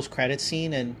that post-credit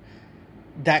scene and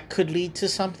that could lead to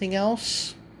something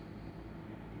else.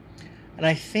 And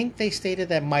I think they stated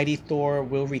that Mighty Thor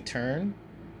will return.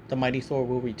 The Mighty Thor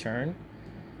will return.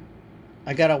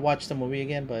 I gotta watch the movie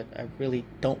again, but I really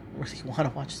don't really want to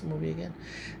watch the movie again.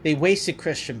 They wasted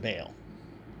Christian Bale.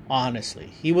 Honestly.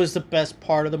 He was the best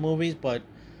part of the movies, but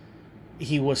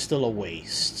he was still a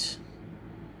waste.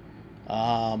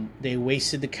 They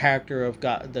wasted the character of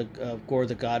Gore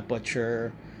the God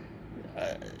Butcher.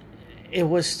 It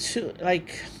was too,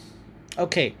 like,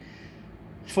 okay,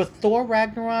 for Thor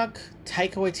Ragnarok,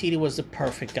 Taika Waititi was the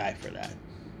perfect guy for that.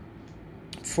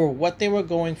 For what they were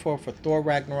going for Thor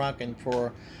Ragnarok, and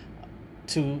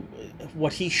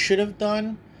what he should have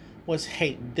done was,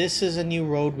 hey, this is a new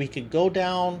road we could go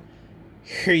down.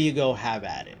 Here you go, have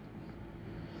at it.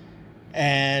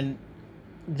 And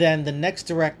then the next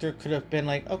director could have been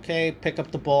like, okay, pick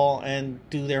up the ball and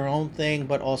do their own thing,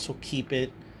 but also keep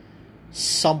it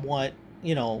somewhat,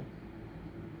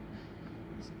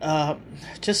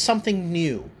 just something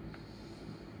new.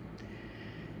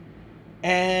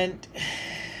 And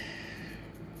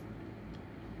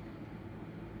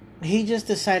he just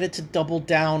decided to double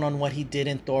down on what he did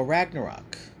in Thor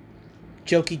Ragnarok.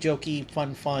 Jokey, jokey,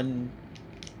 fun, fun.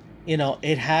 You know,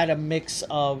 it had a mix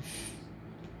of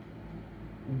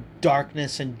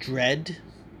darkness and dread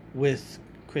with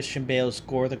Christian Bale's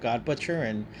Gore the God Butcher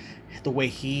and the way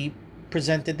he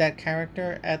presented that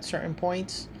character at certain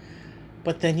points.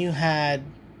 But then you had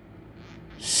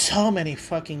so many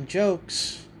fucking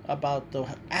jokes about the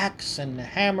axe and the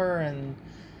hammer, and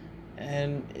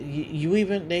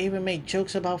they even made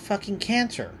jokes about fucking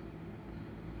cancer.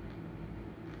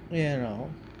 You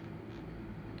know,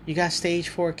 you got stage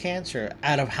 4 cancer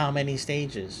out of how many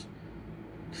stages?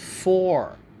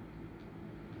 4.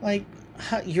 Like,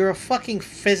 you're a fucking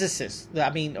physicist. I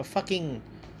mean, a fucking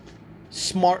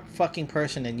smart fucking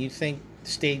person, and you think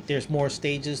there's more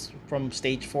stages from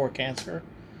stage 4 cancer?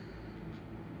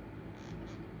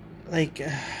 Like,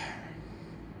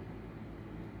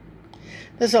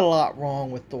 there's a lot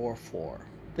wrong with Thor 4.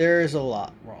 There is a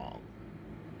lot wrong.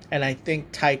 And I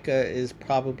think Taika is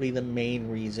probably the main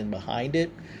reason behind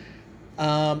it.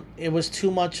 It was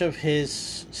too much of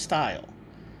his style.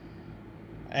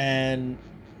 And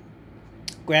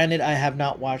granted, I have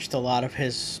not watched a lot of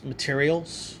his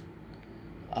materials.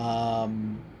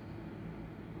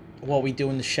 What We Do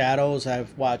in the Shadows,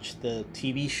 I've watched the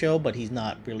TV show, but he's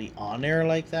not really on there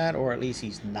like that, or at least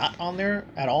he's not on there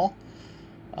at all.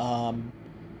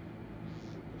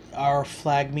 Our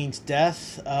Flag Means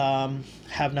Death,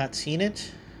 have not seen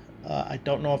it. I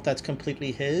don't know if that's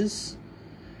completely his.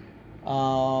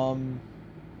 What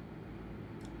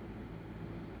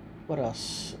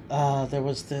else? There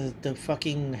was the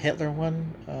fucking Hitler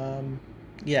one.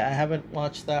 Yeah, I haven't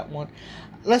watched that one.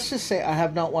 Let's just say I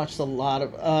have not watched a lot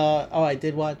of... I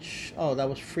did watch... that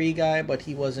was Free Guy, but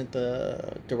he wasn't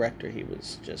the director. He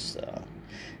was just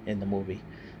in the movie.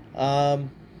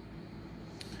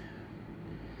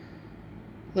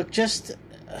 Look, just...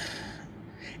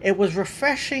 it was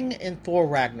refreshing in Thor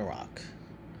Ragnarok.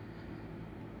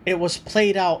 It was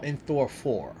played out in Thor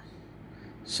 4.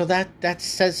 So that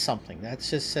says something. That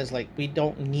just says, like, we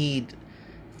don't need...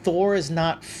 Thor is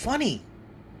not funny.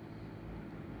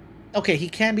 Okay, he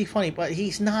can be funny, but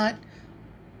he's not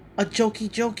a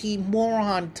jokey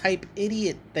moron type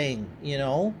idiot thing, you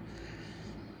know?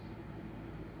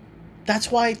 That's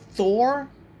why Thor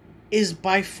is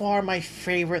by far my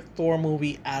favorite Thor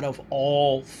movie out of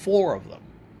all 4 of them.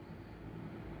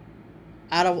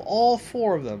 Out of all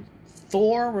 4 of them,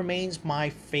 Thor remains my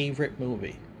favorite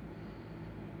movie.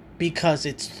 Because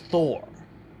it's Thor.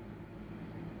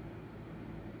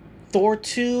 Thor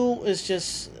 2 is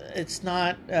just... It's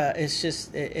not... it's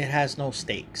just... It has no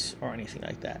stakes or anything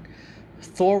like that.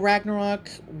 Thor Ragnarok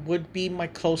would be my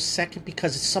close second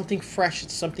because it's something fresh.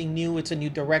 It's something new. It's a new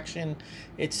direction.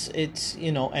 It's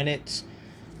you know... And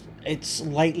it's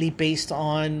lightly based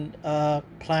on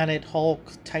Planet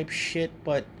Hulk type shit.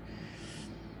 But...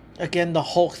 Again, the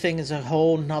Hulk thing is a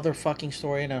whole nother fucking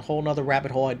story and a whole nother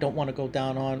rabbit hole I don't want to go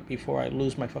down on before I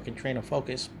lose my fucking train of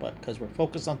focus. But because we're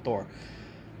focused on Thor.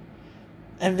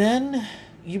 And then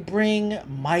you bring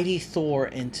Mighty Thor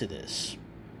into this.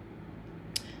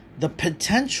 The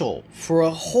potential for a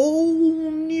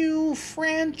whole new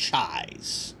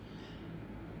franchise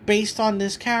based on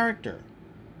this character.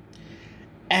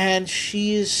 And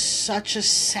she is such a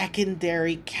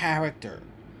secondary character,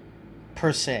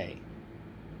 per se.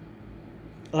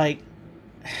 Like,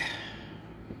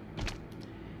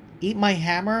 Eat My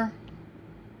Hammer?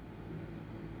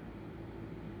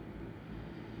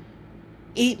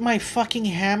 Eat My fucking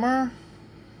hammer?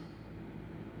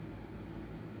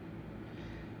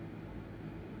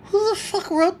 Who the fuck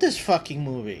wrote this fucking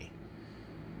movie?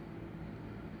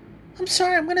 I'm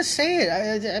sorry, I'm gonna say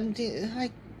it. I'm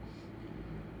like...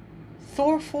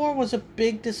 Thor 4 was a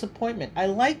big disappointment. I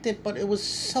liked it, but it was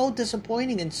so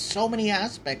disappointing in so many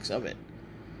aspects of it.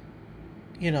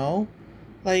 You know?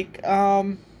 Like,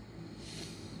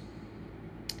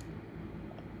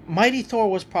 Mighty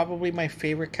Thor was probably my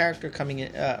favorite character coming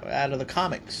in, out of the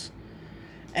comics.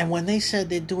 And when they said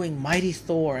they're doing Mighty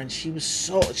Thor, and she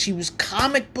was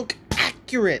comic book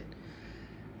accurate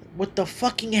with the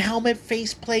fucking helmet,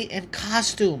 faceplate, and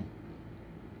costume.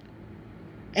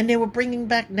 And they were bringing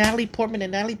back Natalie Portman,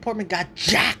 and Natalie Portman got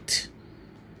jacked.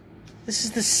 This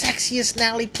is the sexiest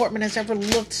Natalie Portman has ever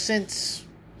looked since,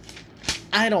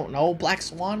 I don't know, Black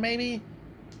Swan, maybe?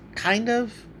 Kind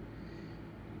of.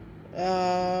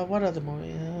 What other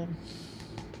movie?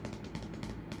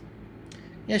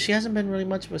 Yeah, she hasn't been really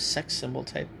much of a sex symbol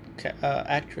type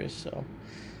actress, so.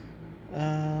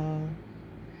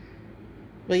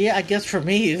 But yeah, I guess for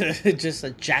me, just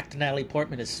a jacked Natalie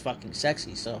Portman is fucking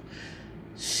sexy. So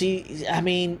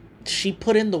she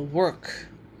put in the work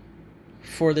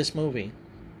for this movie,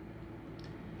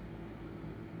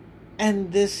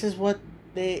 and this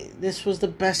was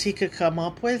the best he could come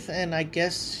up with, and I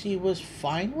guess she was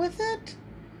fine with it.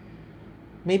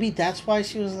 Maybe that's why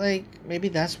she was like. Maybe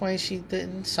that's why she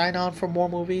didn't sign on for more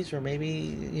movies, or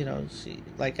maybe she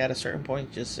like at a certain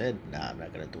point just said, "Nah, I'm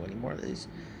not gonna do any more of these."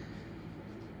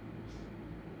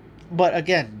 But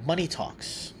again, money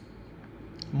talks.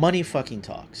 Money fucking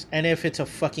talks. And if it's a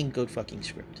fucking good fucking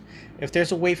script, if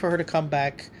there's a way for her to come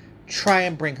back, try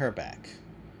and bring her back.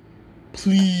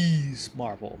 Please,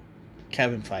 Marvel,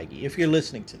 Kevin Feige, if you're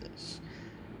listening to this,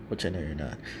 which I know you're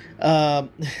not.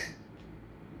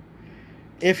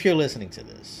 If you're listening to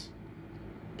this,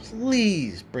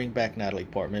 please bring back Natalie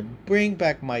Portman, bring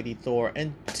back Mighty Thor,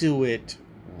 and do it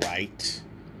right.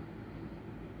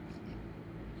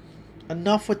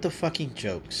 Enough with the fucking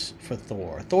jokes for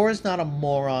Thor. Thor is not a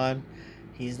moron.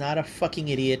 He's not a fucking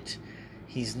idiot.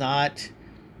 He's not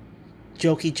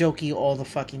jokey all the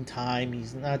fucking time.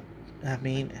 He's not... I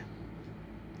mean...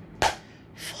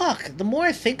 Fuck. The more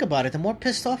I think about it, the more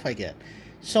pissed off I get.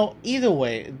 So, either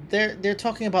way, they're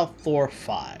talking about Thor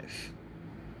 5.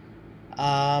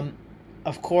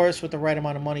 Of course, with the right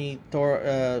amount of money,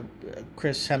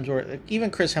 Chris Hemsworth...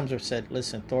 Even Chris Hemsworth said,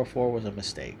 listen, Thor 4 was a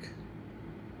mistake.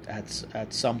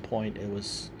 At some point it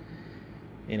was,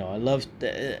 I loved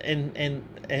in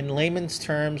layman's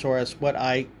terms, or as what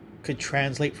I could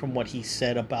translate from what he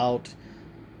said about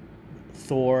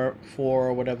Thor 4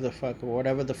 or whatever the fuck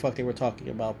they were talking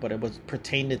about, but it was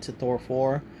pertained to Thor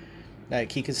 4.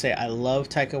 Like, he could say, I love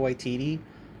Taika Waititi,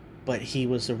 but he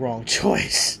was the wrong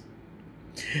choice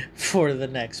for the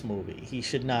next movie. He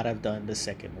should not have done the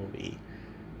second movie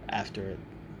after,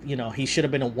 he should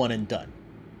have been a one and done.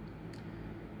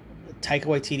 Taika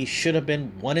Waititi should have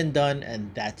been one and done,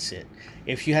 and that's it.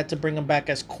 If you had to bring him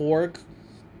back as Korg,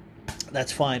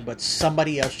 that's fine, but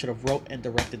somebody else should have wrote and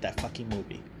directed that fucking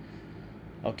movie.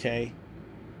 Okay?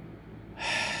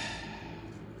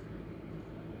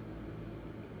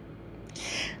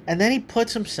 And then he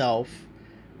puts himself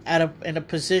in a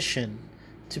position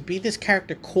to be this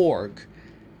character Korg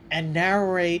and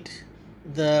narrate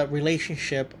the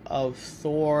relationship of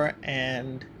Thor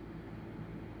and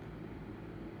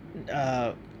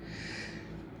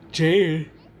Jay.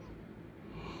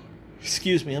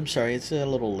 Excuse me, I'm sorry, it's a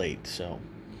little late, so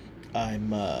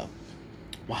I'm wow,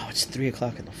 it's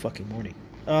 3:00 in the fucking morning.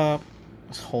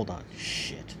 Hold on,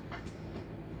 shit.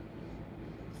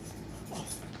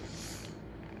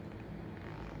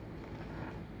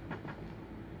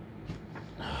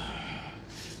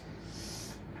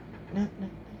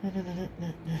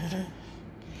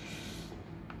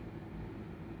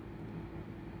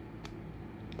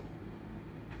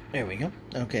 There we go.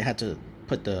 Okay, I had to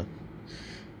put the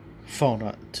phone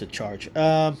on to charge.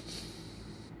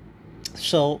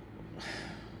 So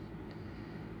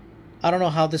I don't know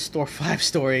how this Thor 5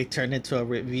 story turned into a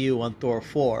review on Thor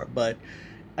 4, but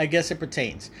I guess it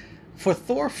pertains. For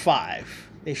Thor 5,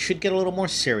 they should get a little more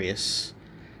serious.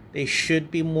 They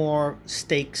should be more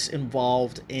stakes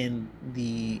involved in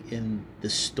the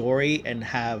story and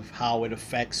have how it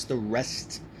affects the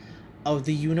rest of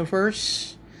the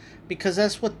universe. Because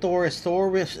that's what Thor is.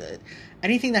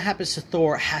 Anything that happens to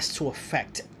Thor has to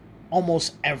affect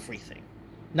almost everything.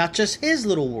 Not just his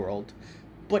little world,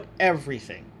 but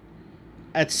everything.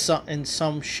 In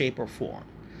some shape or form.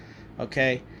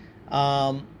 Okay?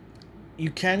 You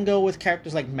can go with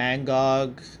characters like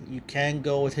Mangog. You can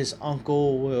go with his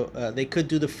uncle. They could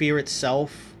do the Fear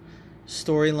Itself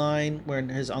storyline, where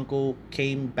his uncle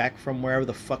came back from wherever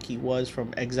the fuck he was,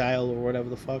 from exile or whatever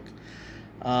the fuck.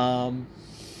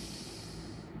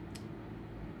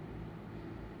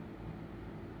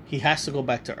 He has to go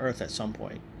back to Earth at some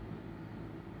point.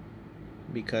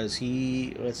 Because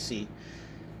let's see.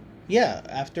 Yeah,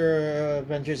 after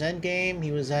Avengers Endgame,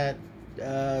 he was at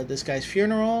this guy's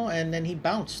funeral, and then he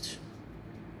bounced.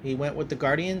 He went with the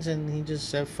Guardians, and he just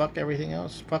said, fuck everything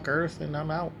else. Fuck Earth, and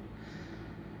I'm out.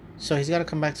 So he's got to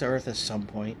come back to Earth at some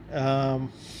point.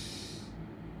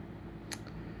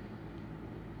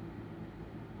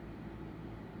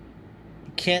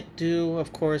 We can't do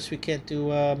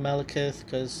Malekith,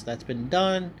 because that's been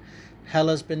done.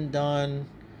 Hela's been done.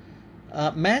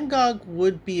 Mangog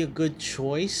would be a good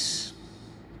choice,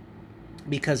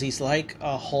 because he's like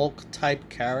a Hulk type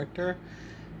character.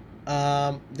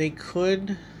 They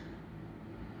could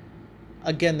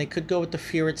go with the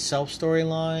Fear Itself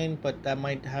storyline, but that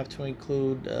might have to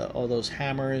include all those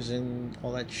hammers and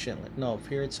all that shit. No,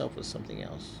 Fear Itself was something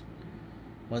else,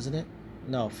 wasn't it?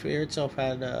 No, Fear itself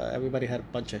had everybody had a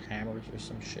bunch of hammers or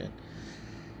some shit.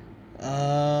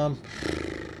 I'm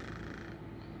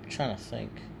trying to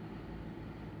think.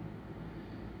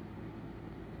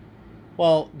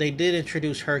 Well, they did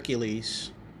introduce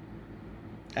Hercules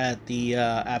at the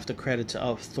after credits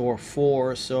of Thor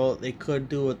 4, so they could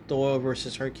do a Thor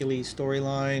versus Hercules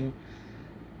storyline.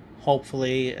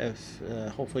 Hopefully,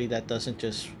 hopefully that doesn't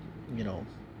just, you know,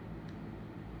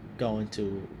 go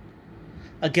into,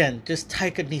 again, just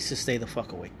Taika needs to stay the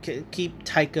fuck away. Keep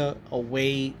Taika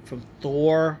away from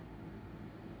Thor.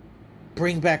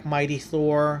 Bring back Mighty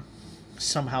Thor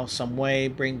somehow, some way.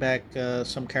 Bring back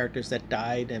some characters that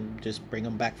died and just bring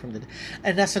them back from the.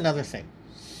 And that's another thing.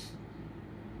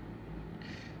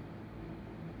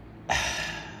 God.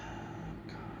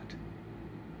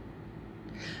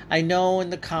 I know in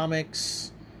the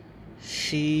comics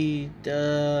she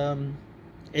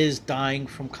is dying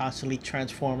from constantly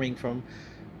transforming from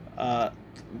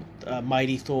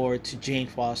Mighty Thor to Jane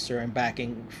Foster and back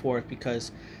and forth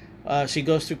because she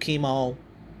goes through chemo.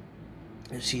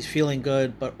 She's feeling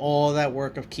good, but all that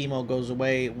work of chemo goes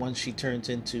away once she turns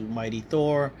into Mighty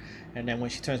Thor, and then when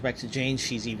she turns back to Jane,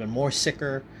 she's even more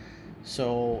sicker.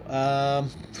 So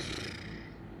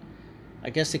I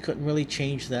guess they couldn't really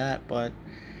change that, but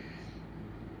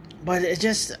it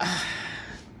just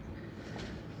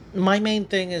my main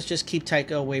thing is just keep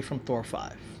Taika away from Thor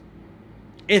 5.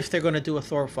 If they're going to do a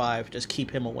Thor 5, just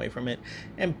keep him away from it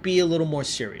and be a little more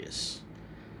serious.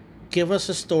 Give us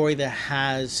a story that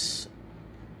has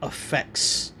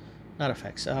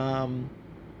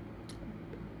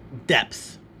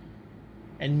depth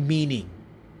and meaning.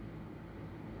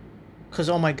 Because,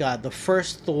 oh my god, the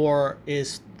first Thor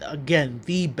is, again,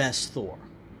 the best Thor.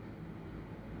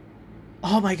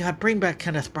 Oh my god, bring back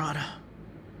Kenneth Branagh.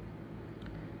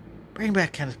 Bring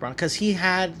back Kenneth Branagh. Because he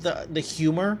had the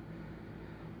humor,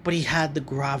 but he had the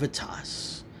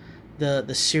gravitas.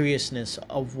 The seriousness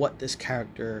of what this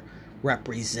character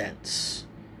represents.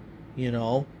 You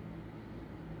know?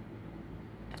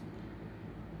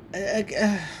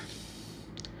 And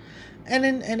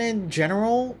in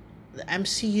general, the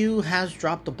MCU has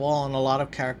dropped the ball on a lot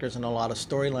of characters and a lot of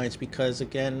storylines because,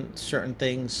 again, certain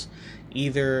things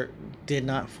either did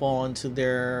not fall into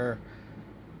their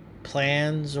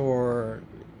plans or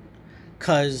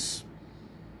because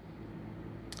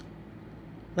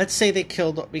let's say they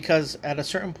killed, because at a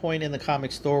certain point in the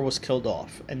comics Thor was killed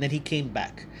off and then he came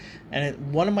back,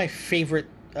 and one of my favorite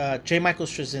J. Michael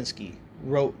Straczynski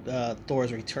wrote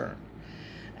Thor's Return,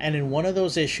 and in one of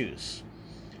those issues,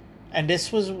 and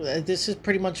this is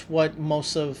pretty much what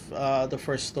most of the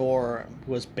first Thor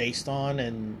was based on,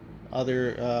 and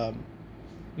other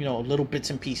little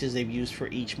bits and pieces they've used for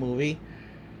each movie.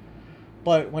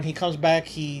 But when he comes back,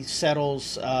 he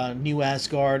settles New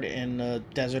Asgard in the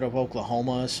desert of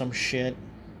Oklahoma, some shit.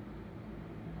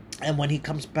 And when he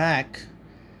comes back,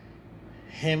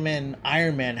 him and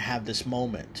Iron Man have this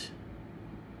moment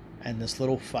and this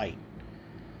little fight.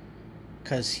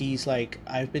 Because he's like,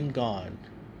 I've been gone,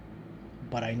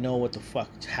 but I know what the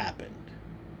fuck happened.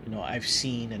 You know, I've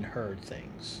seen and heard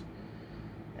things.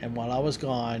 And while I was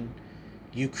gone,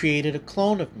 you created a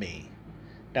clone of me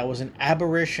that was an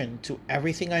aberration to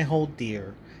everything I hold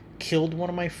dear, killed one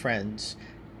of my friends,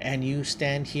 and you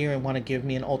stand here and want to give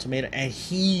me an ultimatum. And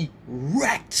he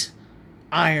wrecked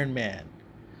Iron Man.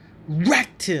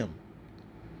 Wrecked him.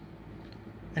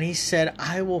 And he said,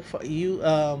 I will you,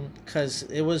 because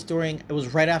it was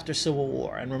right after Civil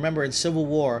War. And remember, in Civil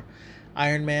War,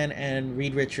 Iron Man and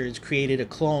Reed Richards created a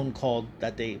clone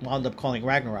that they wound up calling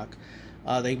Ragnarok.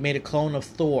 They made a clone of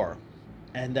Thor.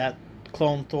 And that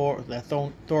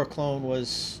Thor clone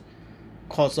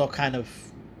caused all kind of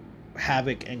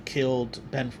havoc and killed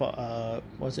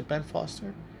was it Ben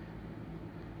Foster?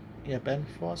 Yeah, Ben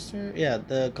Foster? Yeah,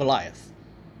 the Goliath.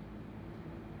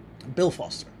 Bill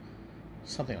Foster.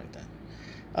 Something like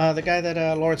that. The guy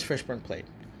that Lawrence Fishburne played.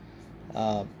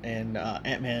 And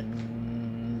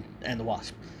Ant-Man and the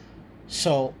Wasp.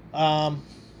 So,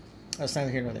 that's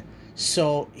neither here nor there.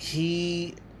 So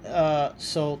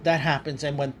so that happens,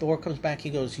 and when Thor comes back,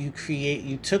 he goes, you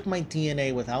took my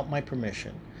DNA without my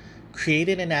permission,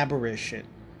 created an aberration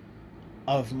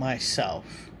of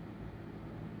myself,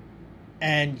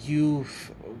 and you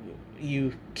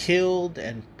killed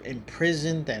and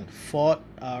imprisoned and fought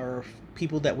our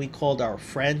people that we called our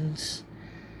friends,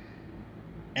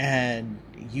 and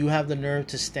you have the nerve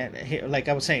to stand here. Like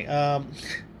I was saying,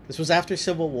 this was after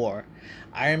Civil War.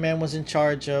 Iron Man was in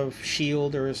charge of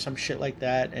S.H.I.E.L.D. or some shit like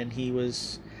that, and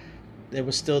there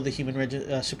was still the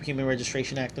Superhuman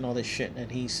Registration Act and all this shit,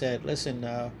 and he said, listen,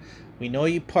 we know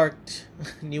you parked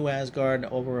New Asgard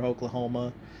over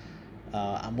Oklahoma,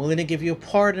 I'm willing to give you a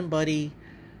pardon, buddy,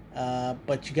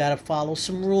 but you gotta follow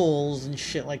some rules and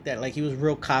shit like that. Like, he was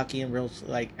real cocky and real,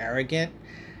 like, arrogant.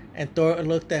 And Thor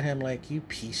looked at him like, you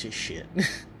piece of shit.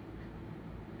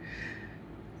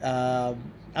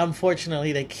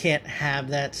 Unfortunately, they can't have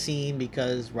that scene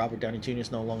because Robert Downey Jr.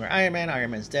 is no longer Iron Man.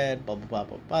 Iron Man's dead, blah, blah, blah,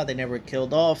 blah, blah. They never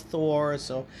killed off Thor,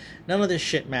 so none of this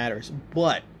shit matters.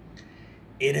 But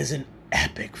it is an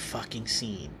epic fucking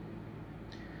scene.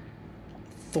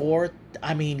 Thor,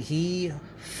 I mean, he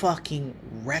fucking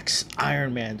wrecks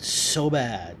Iron Man so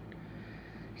bad.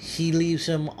 He leaves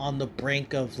him on the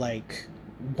brink of, like,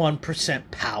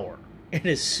 1% power in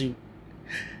his suit.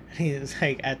 He's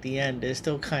like, at the end, there's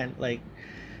still kind of, like,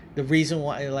 the reason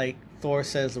why, like, Thor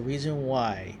says, the reason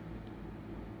why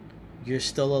you're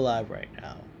still alive right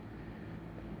now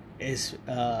is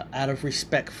out of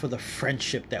respect for the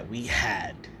friendship that we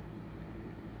had.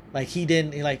 Like, he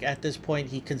didn't, like, at this point,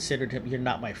 he considered him, you're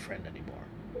not my friend anymore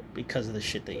because of the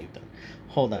shit that you've done.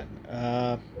 Hold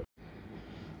on.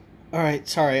 Alright,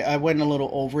 sorry, I went a little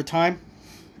overtime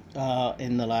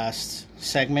in the last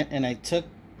segment, and I took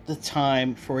the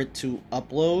time for it to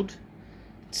upload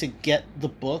to get the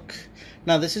book.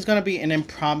 Now, this is going to be an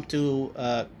impromptu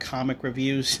comic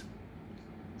reviews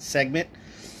segment,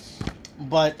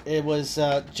 but it was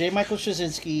J. Michael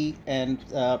Straczynski and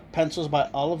pencils by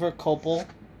Oliver Kopel.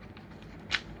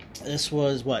 This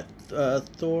was what,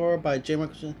 Thor by J.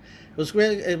 Michael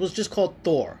Straczynski. It was just called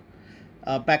Thor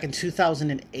back in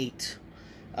 2008.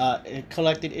 It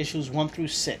collected issues 1 through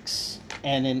 6,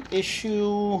 and in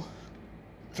issue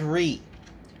 3,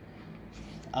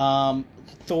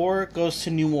 Thor goes to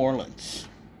New Orleans,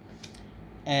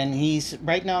 and he's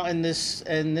right now in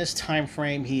this time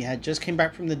frame. He had just came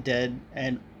back from the dead,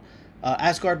 and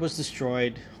Asgard was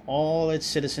destroyed. All its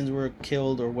citizens were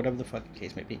killed, or whatever the fucking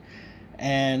case may be.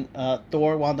 And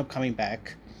Thor wound up coming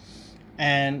back,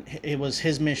 and it was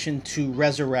his mission to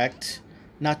resurrect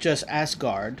not just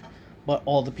Asgard, but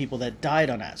all the people that died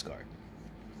on Asgard.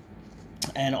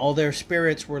 And all their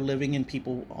spirits were living in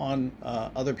people on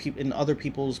other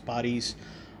people's bodies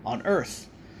on Earth.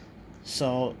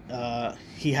 So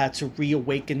he had to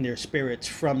reawaken their spirits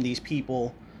from these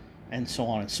people, and so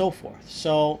on and so forth.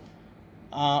 So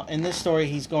in this story,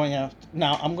 he's going out.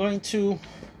 Now, I'm going to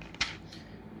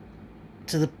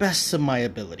the best of my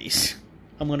abilities,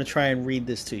 I'm going to try and read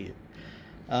this to you.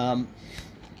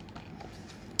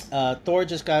 Thor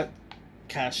just got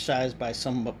chastised by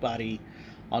somebody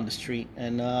on the street,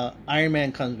 and Iron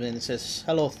Man comes in and says,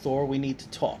 "Hello, Thor, we need to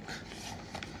talk."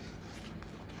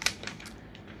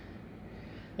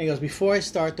 And he goes, "Before I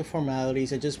start the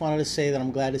formalities, I just wanted to say that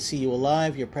I'm glad to see you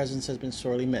alive. Your presence has been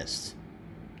sorely missed."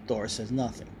 Thor says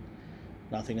nothing.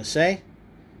 "Nothing to say?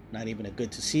 Not even a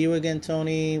good to see you again,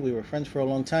 Tony. We were friends for a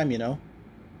long time, you know."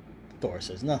 Thor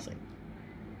says nothing.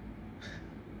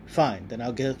 "Fine, then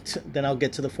I'll get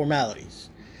to the formalities.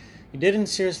 You didn't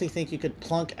seriously think you could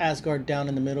plunk Asgard down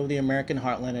in the middle of the American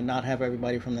heartland and not have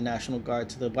everybody from the National Guard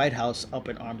to the White House up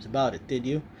in arms about it, did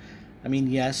you? I mean,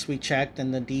 yes, we checked,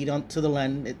 and the deed to the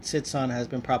land it sits on has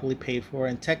been properly paid for,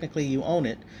 and technically you own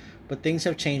it, but things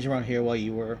have changed around here while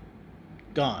you were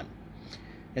gone.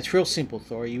 It's real simple,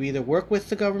 Thor. You either work with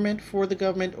the government, for the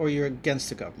government, or you're against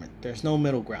the government. There's no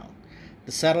middle ground.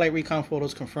 The satellite recon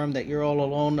photos confirm that you're all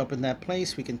alone up in that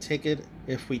place. We can take it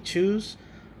if we choose,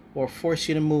 or force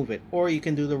you to move it. Or you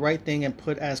can do the right thing and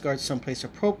put Asgard someplace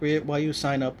appropriate while you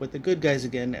sign up with the good guys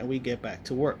again and we get back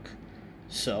to work.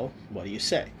 So, what do you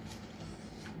say?"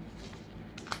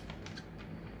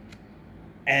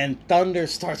 And thunder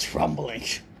starts rumbling.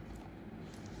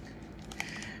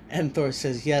 And Thor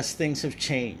says, "Yes, things have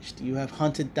changed. You have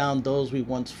hunted down those we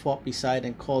once fought beside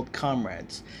and called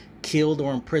comrades, killed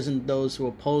or imprisoned those who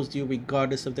opposed you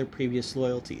regardless of their previous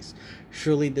loyalties.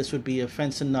 Surely this would be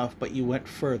offense enough, but you went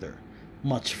further,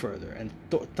 much further." And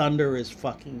thunder is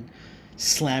fucking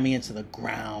slamming into the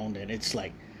ground, and it's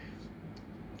like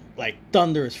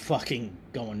thunder is fucking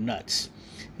going nuts.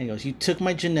 And he goes, "You took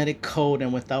my genetic code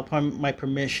and without my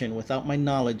permission, without my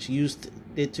knowledge, used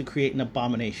it to create an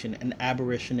abomination, an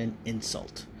aberration, an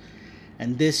insult.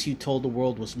 And this, you told the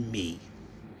world, was me.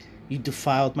 You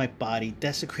defiled my body,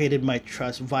 desecrated my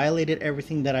trust, violated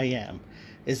everything that I am.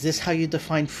 Is this how you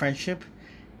define friendship?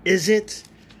 Is it?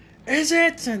 Is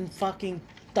it?" And fucking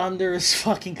thunder is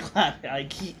fucking clapping.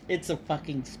 Like, it's a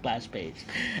fucking splash page.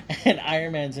 And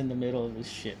Iron Man's in the middle of this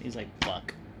shit. He's like,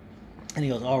 "Fuck." And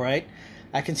he goes, "All right,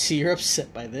 I can see you're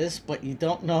upset by this, but you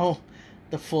don't know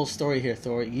the full story here,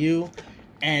 Thor.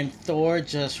 And Thor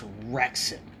just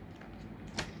wrecks him.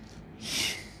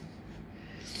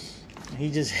 He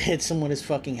just hits him with his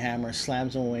fucking hammer,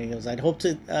 slams him away. He goes,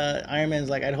 Iron Man's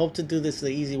like, I'd hope to do this the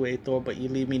easy way, Thor, but you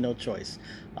leave me no choice.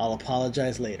 I'll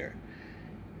apologize later.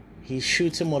 He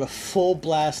shoots him with a full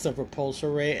blast of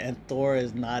repulsor ray, and Thor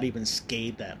is not even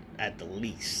scathed at the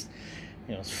least.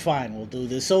 He goes, fine, we'll do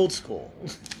this old school.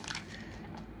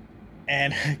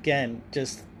 And again,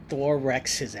 just Thor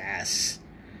wrecks his ass.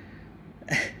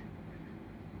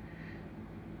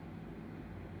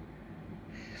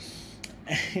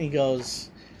 And he goes,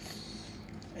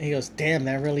 damn,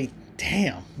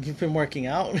 you've been working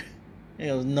out? He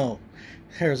goes, no,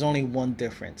 there's only one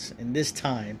difference. In this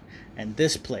time and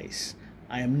this place,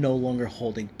 I am no longer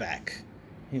holding back.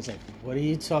 He's like, what are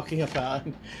you talking about?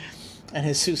 And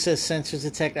his suit says sensors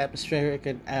detect atmospheric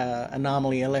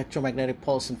anomaly, electromagnetic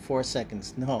pulse in 4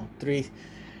 seconds. No, 3.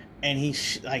 And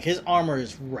his armor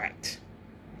is wrecked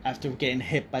after getting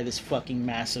hit by this fucking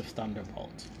massive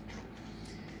thunderbolt.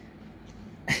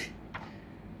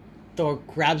 Thor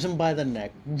grabs him by the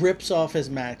neck, rips off his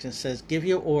mask, and says, give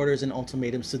your orders and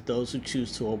ultimatums to those who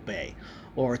choose to obey,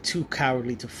 or are too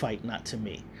cowardly to fight, not to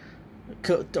me.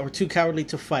 Or too cowardly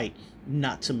to fight,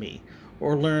 not to me.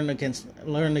 Or learn again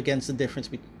the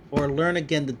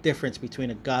difference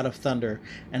between a god of thunder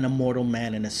and a mortal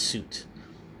man in a suit.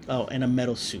 Oh, in a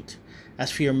metal suit. As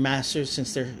for your masters,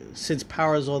 since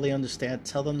power is all they understand,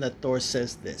 tell them that Thor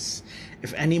says this.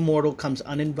 If any mortal comes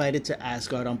uninvited to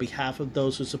Asgard on behalf of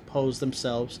those who suppose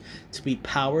themselves to be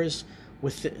powers,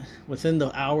 within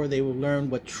the hour they will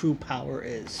learn what true power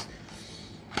is.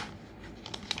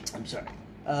 I'm sorry.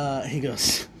 He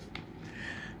goes,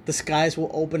 the skies will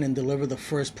open and deliver the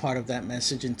first part of that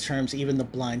message in terms even the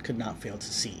blind could not fail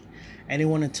to see.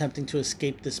 Anyone attempting to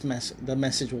escape the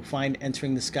message will find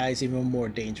entering the skies even more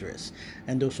dangerous,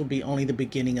 and this will be only the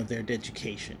beginning of their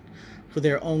education. For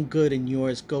their own good and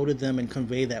yours, go to them and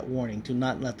convey that warning. Do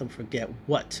not let them forget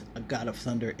what a god of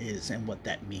thunder is and what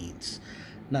that means.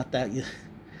 Now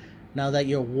that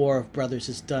your war of brothers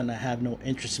is done, I have no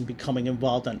interest in becoming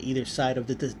involved on either side of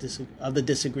the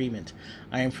disagreement.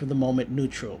 I am for the moment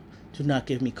neutral. Do not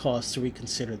give me cause to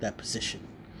reconsider that position.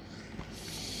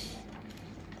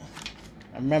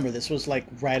 I remember this was like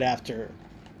right after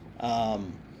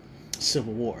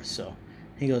Civil War, so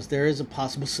he goes, there is a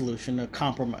possible solution, a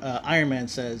compromise. Iron Man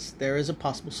says, there is a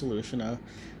possible solution, a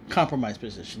compromise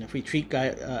position. If we treat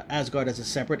Asgard as a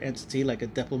separate entity, like a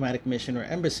diplomatic mission or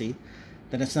embassy,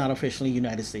 then it's not officially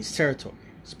United States territory,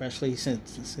 especially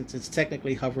since it's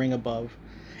technically hovering 8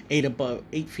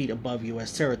 feet above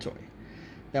U.S. territory.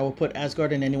 That will put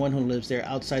Asgard and anyone who lives there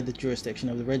outside the jurisdiction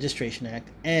of the Registration Act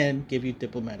and give you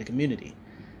diplomatic immunity.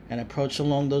 An approach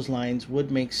along those lines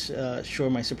would make sure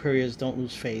my superiors don't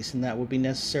lose face, and that would be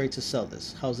necessary to sell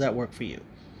this. How's that work for you?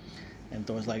 And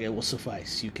Thor's like, it will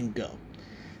suffice. You can go.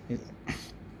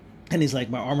 And he's like,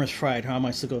 my armor's fried. How am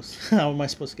I supposed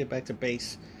to get back to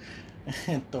base?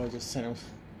 And Thor just sent him.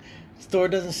 Thor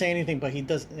doesn't say anything, but he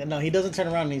doesn't turn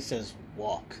around and he says,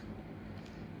 walk.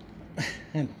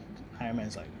 And Iron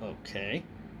Man's like, okay.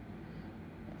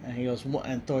 And he goes,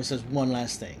 and Thor says, one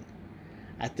last thing.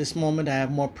 At this moment, I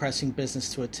have more pressing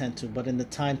business to attend to, but in the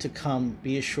time to come,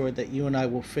 be assured that you and I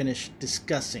will finish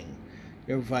discussing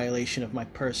your violation of my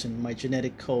person, my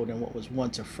genetic code, and what was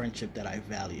once a friendship that I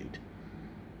valued.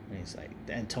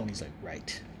 And Tony's like,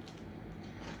 right.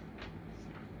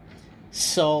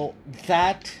 So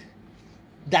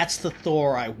that's the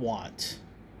Thor I want.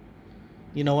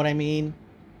 You know what I mean?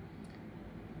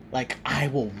 Like, I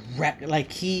will wreck.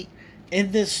 Like, in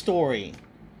this story,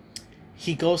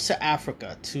 he goes to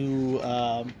Africa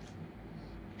to,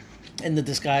 in the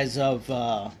disguise of,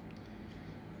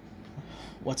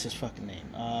 what's his fucking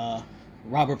name?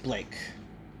 Robert Blake.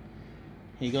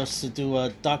 He goes to do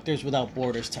a Doctors Without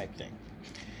Borders type thing.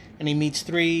 And he meets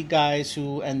 3 guys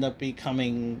who end up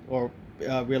becoming, or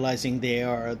realizing they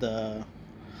are the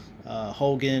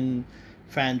Hogan,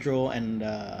 Fandral, and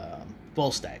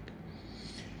Volstagg.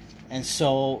 And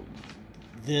so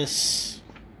these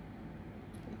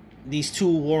 2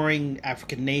 warring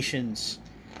African nations,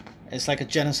 it's like a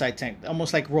genocide tank,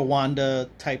 almost like Rwanda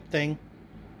type thing.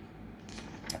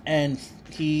 And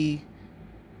he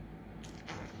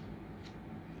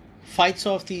fights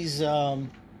off these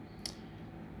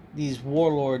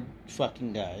warlord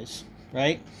fucking guys,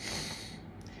 right?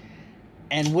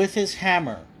 And with his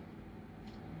hammer,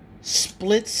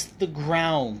 splits the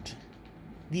ground,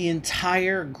 the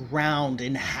entire ground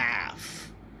in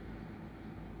half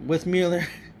with Mjolnir,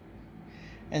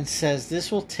 and says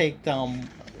this will take them,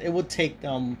 it would take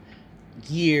them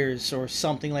years or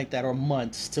something like that, or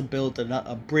months, to build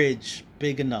a bridge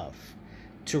big enough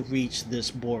to reach this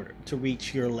border, to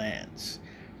reach your lands.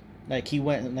 Like, he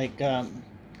went, like,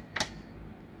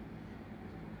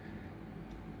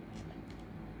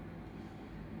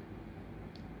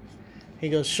 He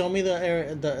goes, show me the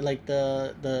area,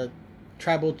 the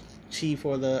tribal chief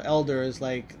or the elder is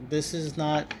like, this is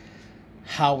not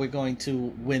how we're going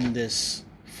to win this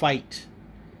fight.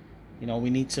 You know, we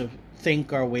need to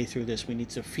think our way through this. We need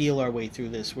to feel our way through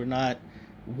this. We're not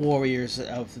warriors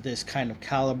of this kind of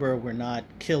caliber. We're not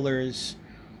killers.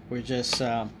 We're just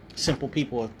simple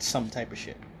people with some type of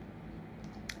shit.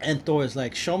 And Thor is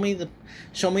like, show me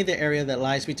the area that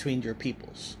lies between your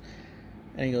peoples.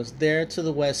 And he goes, there to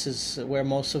the west is where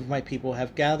most of my people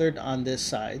have gathered on this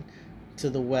side. To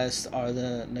the west are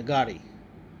the Nagari.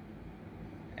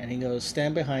 And he goes,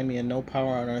 stand behind me and no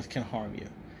power on earth can harm you.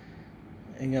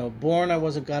 And, born I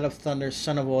was a god of thunder,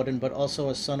 son of Odin, but also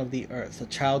a son of the earth, a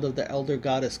child of the elder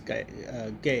goddess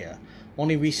Gaia.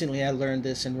 Only recently I learned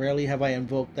this, and rarely have I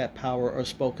invoked that power or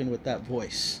spoken with that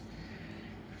voice.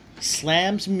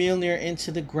 Slams Mjolnir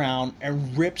into the ground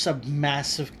and rips a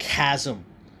massive chasm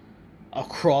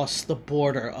across the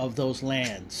border of those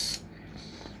lands.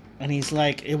 And he's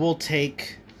like, it will...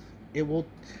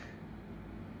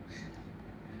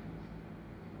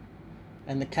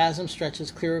 And the chasm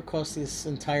stretches clear across this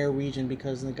entire region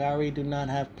because Nagari do not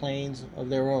have plains of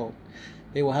their own.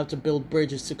 They will have to build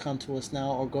bridges to come to us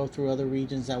now or go through other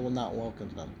regions that will not welcome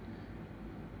them.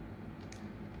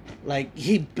 Like,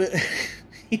 he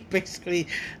basically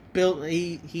built...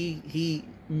 He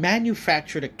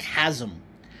manufactured a chasm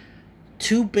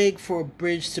too big for a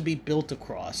bridge to be built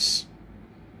across.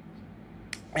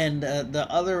 And the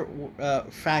other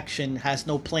faction has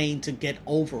no plane to get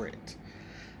over it.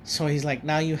 So he's like,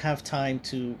 now you have time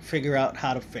to figure out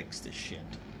how to fix this shit.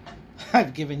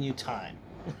 I've given you time.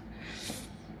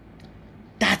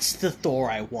 That's the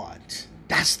Thor I want.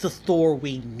 That's the Thor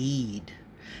we need.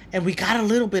 And we got a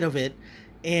little bit of it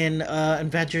in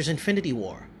Avengers Infinity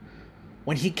War.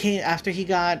 When he came, after he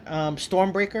got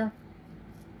Stormbreaker,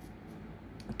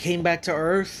 came back to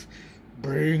Earth,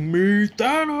 bring me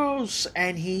Thanos,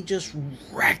 and he just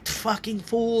wrecked fucking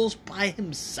fools by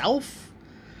himself.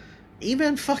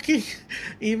 Even Mark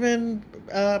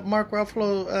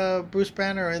Ruffalo, Bruce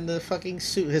Banner in the fucking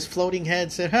suit, his floating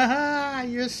head said, "Ha,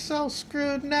 you're so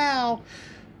screwed now."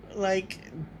 Like,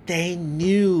 they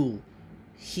knew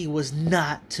he was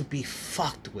not to be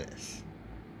fucked with.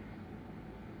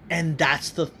 And that's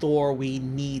the Thor we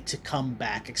need to come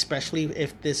back, especially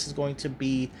if this is going to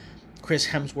be Chris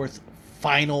Hemsworth's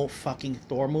final fucking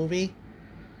Thor movie.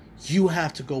 You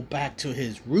have to go back to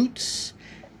his roots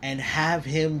and have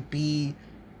him be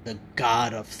the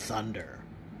god of thunder,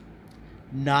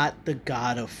 not the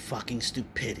god of fucking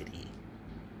stupidity.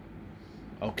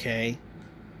 Okay?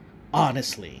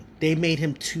 Honestly, they made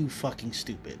him too fucking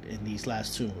stupid in these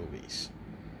last two movies.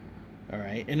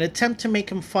 Alright? In an attempt to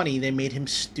make him funny, they made him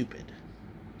stupid.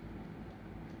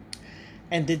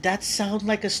 And did that sound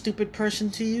like a stupid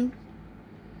person to you?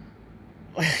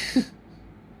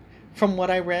 From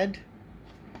what I read?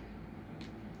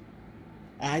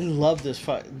 I love this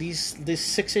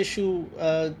 6-issue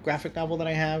graphic novel that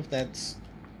I have. That's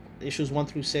issues 1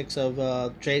 through 6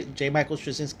 of J. Michael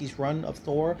Straczynski's run of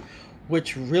Thor,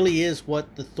 which really is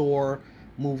what the Thor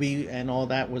movie and all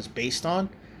that was based on.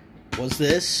 Was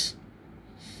this?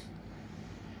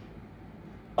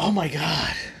 Oh my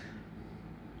god!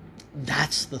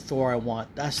 That's the Thor I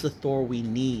want. That's the Thor we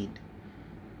need.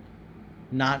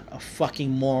 Not a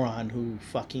fucking moron who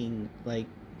fucking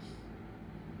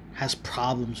has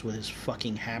problems with his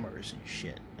fucking hammers and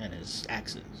shit and his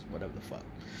axes, whatever the fuck.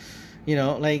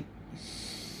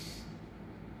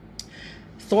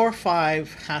 Thor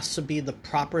 5 has to be the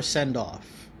proper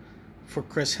send-off for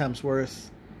Chris Hemsworth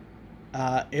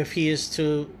if he is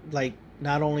to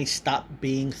not only stop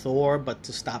being Thor but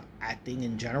to stop acting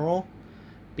in general,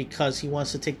 because he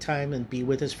wants to take time and be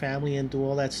with his family and do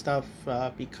all that stuff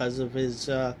because of his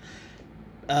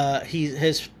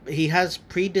he has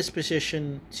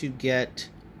predisposition to get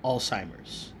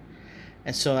Alzheimer's,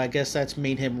 and so I guess that's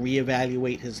made him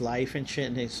reevaluate his life and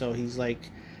shit. And so he's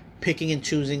picking and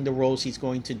choosing the roles he's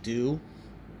going to do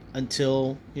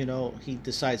until he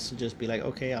decides to just be like,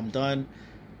 okay, I'm done.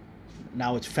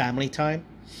 Now it's family time.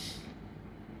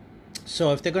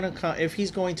 So if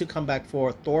he's going to come back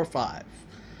for Thor 5,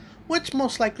 which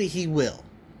most likely he will,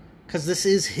 because this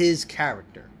is his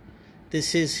character,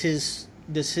 this is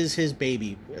his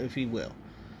baby, if he will.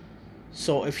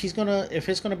 So if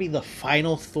it's gonna be the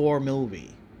final Thor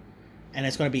movie, and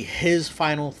it's gonna be his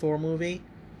final Thor movie,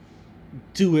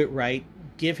 do it right.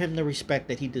 Give him the respect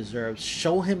that he deserves.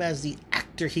 Show him as the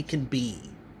actor he can be,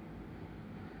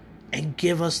 and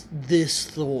give us this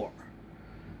Thor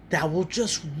that will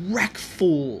just wreck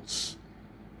fools.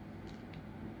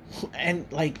 And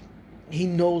he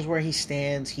knows where he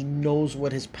stands. He knows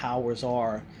what his powers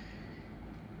are.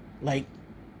 Like,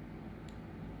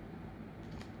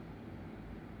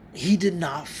 he did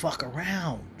not fuck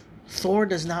around. Thor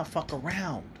does not fuck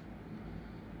around.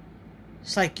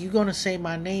 It's like, you gonna say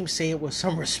my name, say it with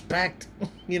some respect.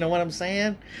 You know what I'm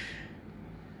saying?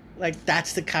 Like,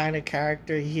 that's the kind of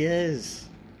character he is.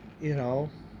 You know?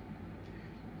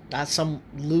 Not some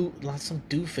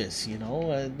doofus, you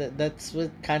know? That's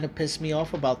what kind of pissed me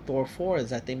off about Thor 4, is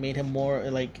that they made him more,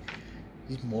 like,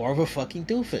 he's more of a fucking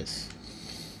doofus.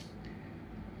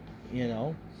 You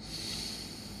know?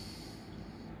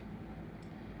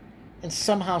 And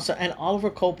somehow, and Oliver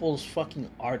Coppel's fucking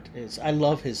art is, I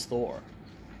love his Thor.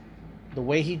 The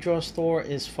way he draws Thor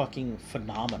is fucking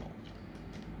phenomenal.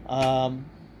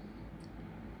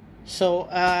 So,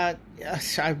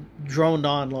 I've droned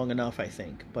on long enough, I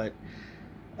think. But,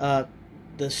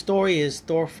 the story is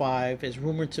Thor 5 is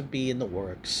rumored to be in the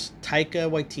works.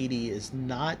 Taika Waititi is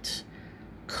not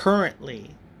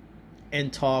currently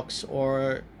in talks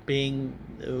or being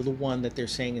the one that they're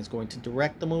saying is going to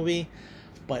direct the movie.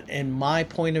 But in my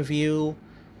point of view,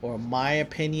 or my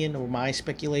opinion, or my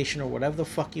speculation, or whatever the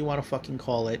fuck you want to fucking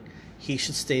call it, he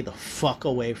should stay the fuck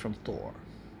away from Thor.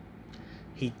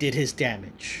 He did his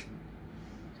damage.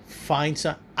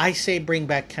 I say bring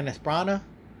back Kenneth Branagh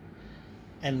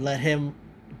and let him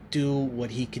do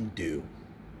what he can do.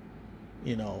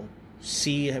 You know,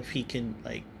 see if he can,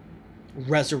 like,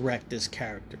 resurrect this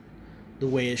character the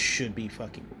way it should be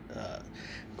fucking.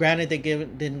 Granted, they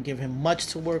didn't give him much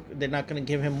to work. They're not going to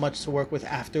give him much to work with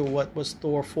after what was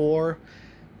Thor 4.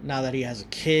 Now that he has a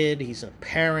kid, he's a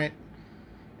parent,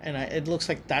 and it looks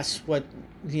like that's what,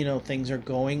 you know, things are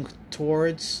going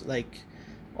towards. Like,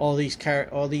 all these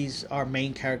our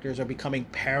main characters are becoming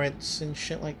parents and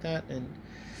shit like that, and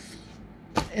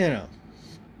you know.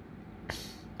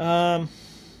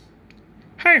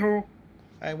 Hi ho!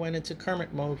 I went into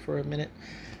Kermit mode for a minute.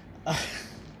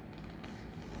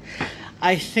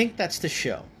 I think that's the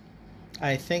show.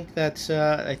 I think that's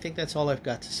all I've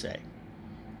got to say.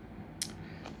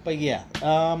 But yeah,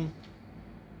 I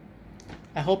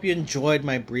hope you enjoyed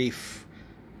my brief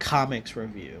comics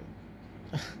review.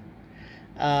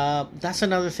 That's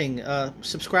another thing.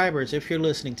 Subscribers, if you're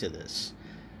listening to this,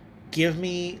 give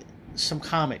me some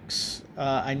comics.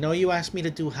 I know you asked me to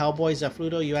do Hellboy.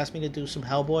 Zafrudo, you asked me to do some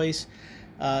Hellboys.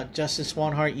 Justin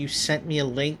Swanhart, you sent me a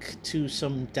link to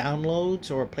some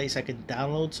downloads, or a place I could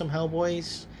download some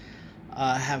Hellboys.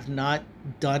 I have not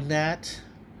done that.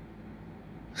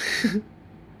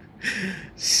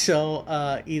 So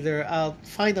either I'll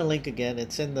find the link again.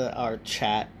 It's in our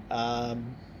chat.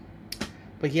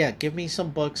 But yeah, give me some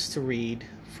books to read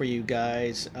for you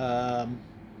guys.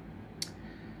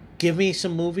 Give me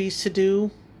some movies to do,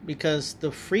 because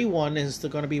the free one is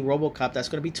going to be RoboCop. That's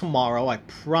going to be tomorrow. I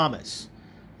promise.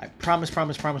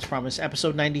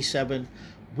 Episode 97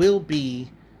 will be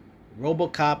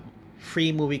RoboCop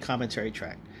free movie commentary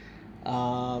track.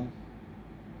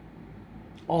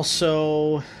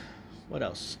 Also, what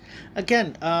else?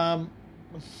 Again, not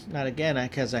again,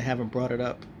 because I haven't brought it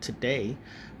up today,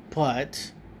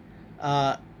 but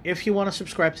if you want to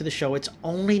subscribe to the show, it's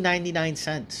only 99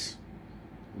 cents.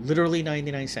 Literally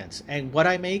 99 cents. And what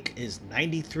I make is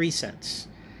 93 cents.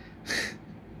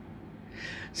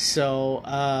 So,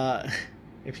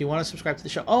 if you want to subscribe to the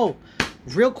show... Oh,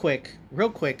 real quick.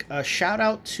 Shout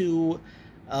out to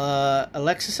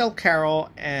Alexis L. Carroll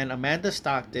and Amanda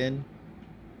Stockton,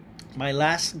 my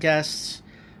last guests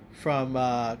from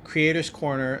Creators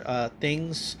Corner,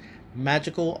 Things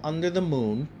Magical Under the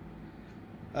Moon,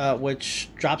 which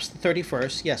drops the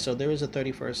 31st. Yeah, so there is a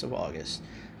 31st of August.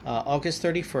 August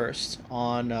 31st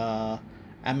on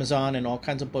Amazon and all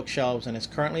kinds of bookshelves, and it's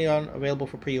currently available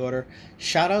for pre-order.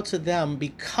 Shout out to them,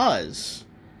 because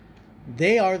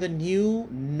they are the new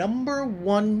number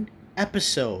 1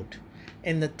 episode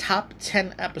in the top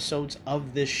 10 episodes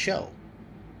of this show.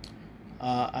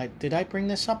 Did I bring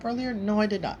this up earlier? No, I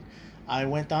did not. I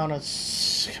went down a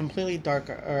completely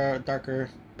darker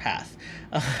path.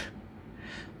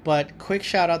 But quick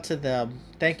shout out to them.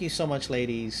 Thank you so much,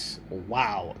 ladies.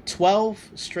 Wow,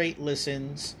 12 straight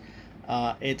listens.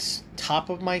 It's top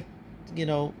of my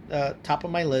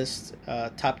list,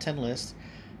 top 10 list.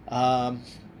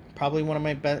 Probably one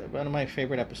of my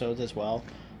favorite episodes as well.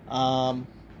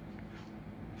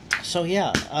 So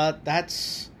yeah,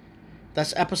 that's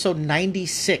episode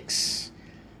 96.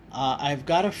 I've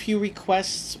got a few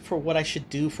requests for what I should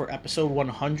do for episode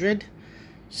 100.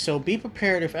 So be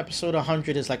prepared if episode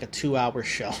 100 is like a 2-hour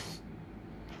show.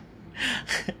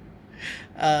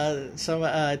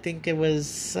 I think it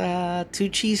was 2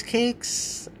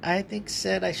 Cheesecakes, I think,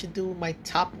 said I should do my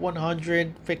top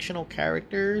 100 fictional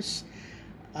characters.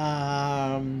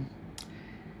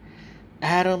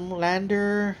 Adam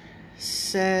Lander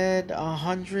said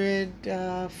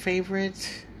 100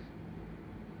 favorite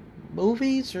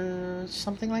movies or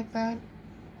something like that.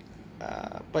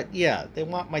 But yeah, they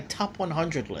want my top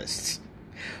 100 lists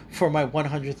for my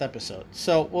 100th episode.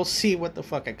 So we'll see what the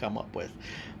fuck I come up with,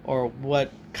 or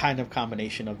what kind of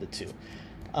combination of the two.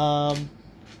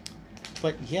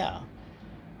 But yeah,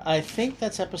 I think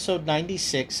that's episode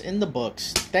 96 in the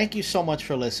books. Thank you so much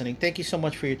for listening. Thank you so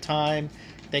much for your time.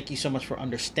 Thank you so much for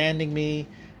understanding me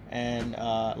and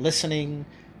listening,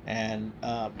 and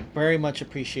very much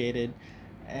appreciated.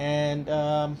 And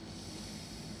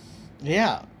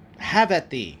yeah, have at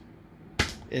thee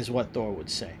is what Thor would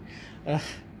say.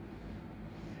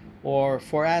 Or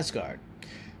for Asgard.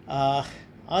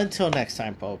 Until next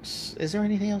time, folks. Is there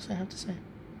anything else I have to say?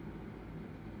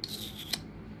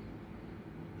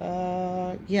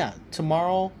 Yeah,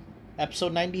 tomorrow,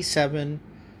 episode 97,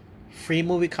 free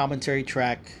movie commentary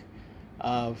track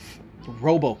of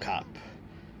RoboCop.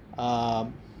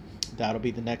 That'll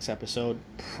be the next episode.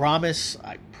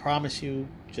 I promise you,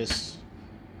 just,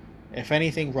 if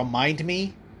anything, remind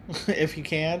me if you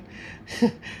can.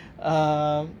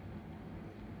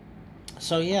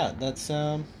 So yeah, that's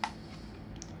the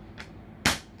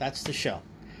show.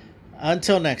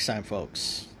 Until next time,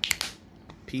 folks.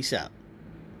 Peace out.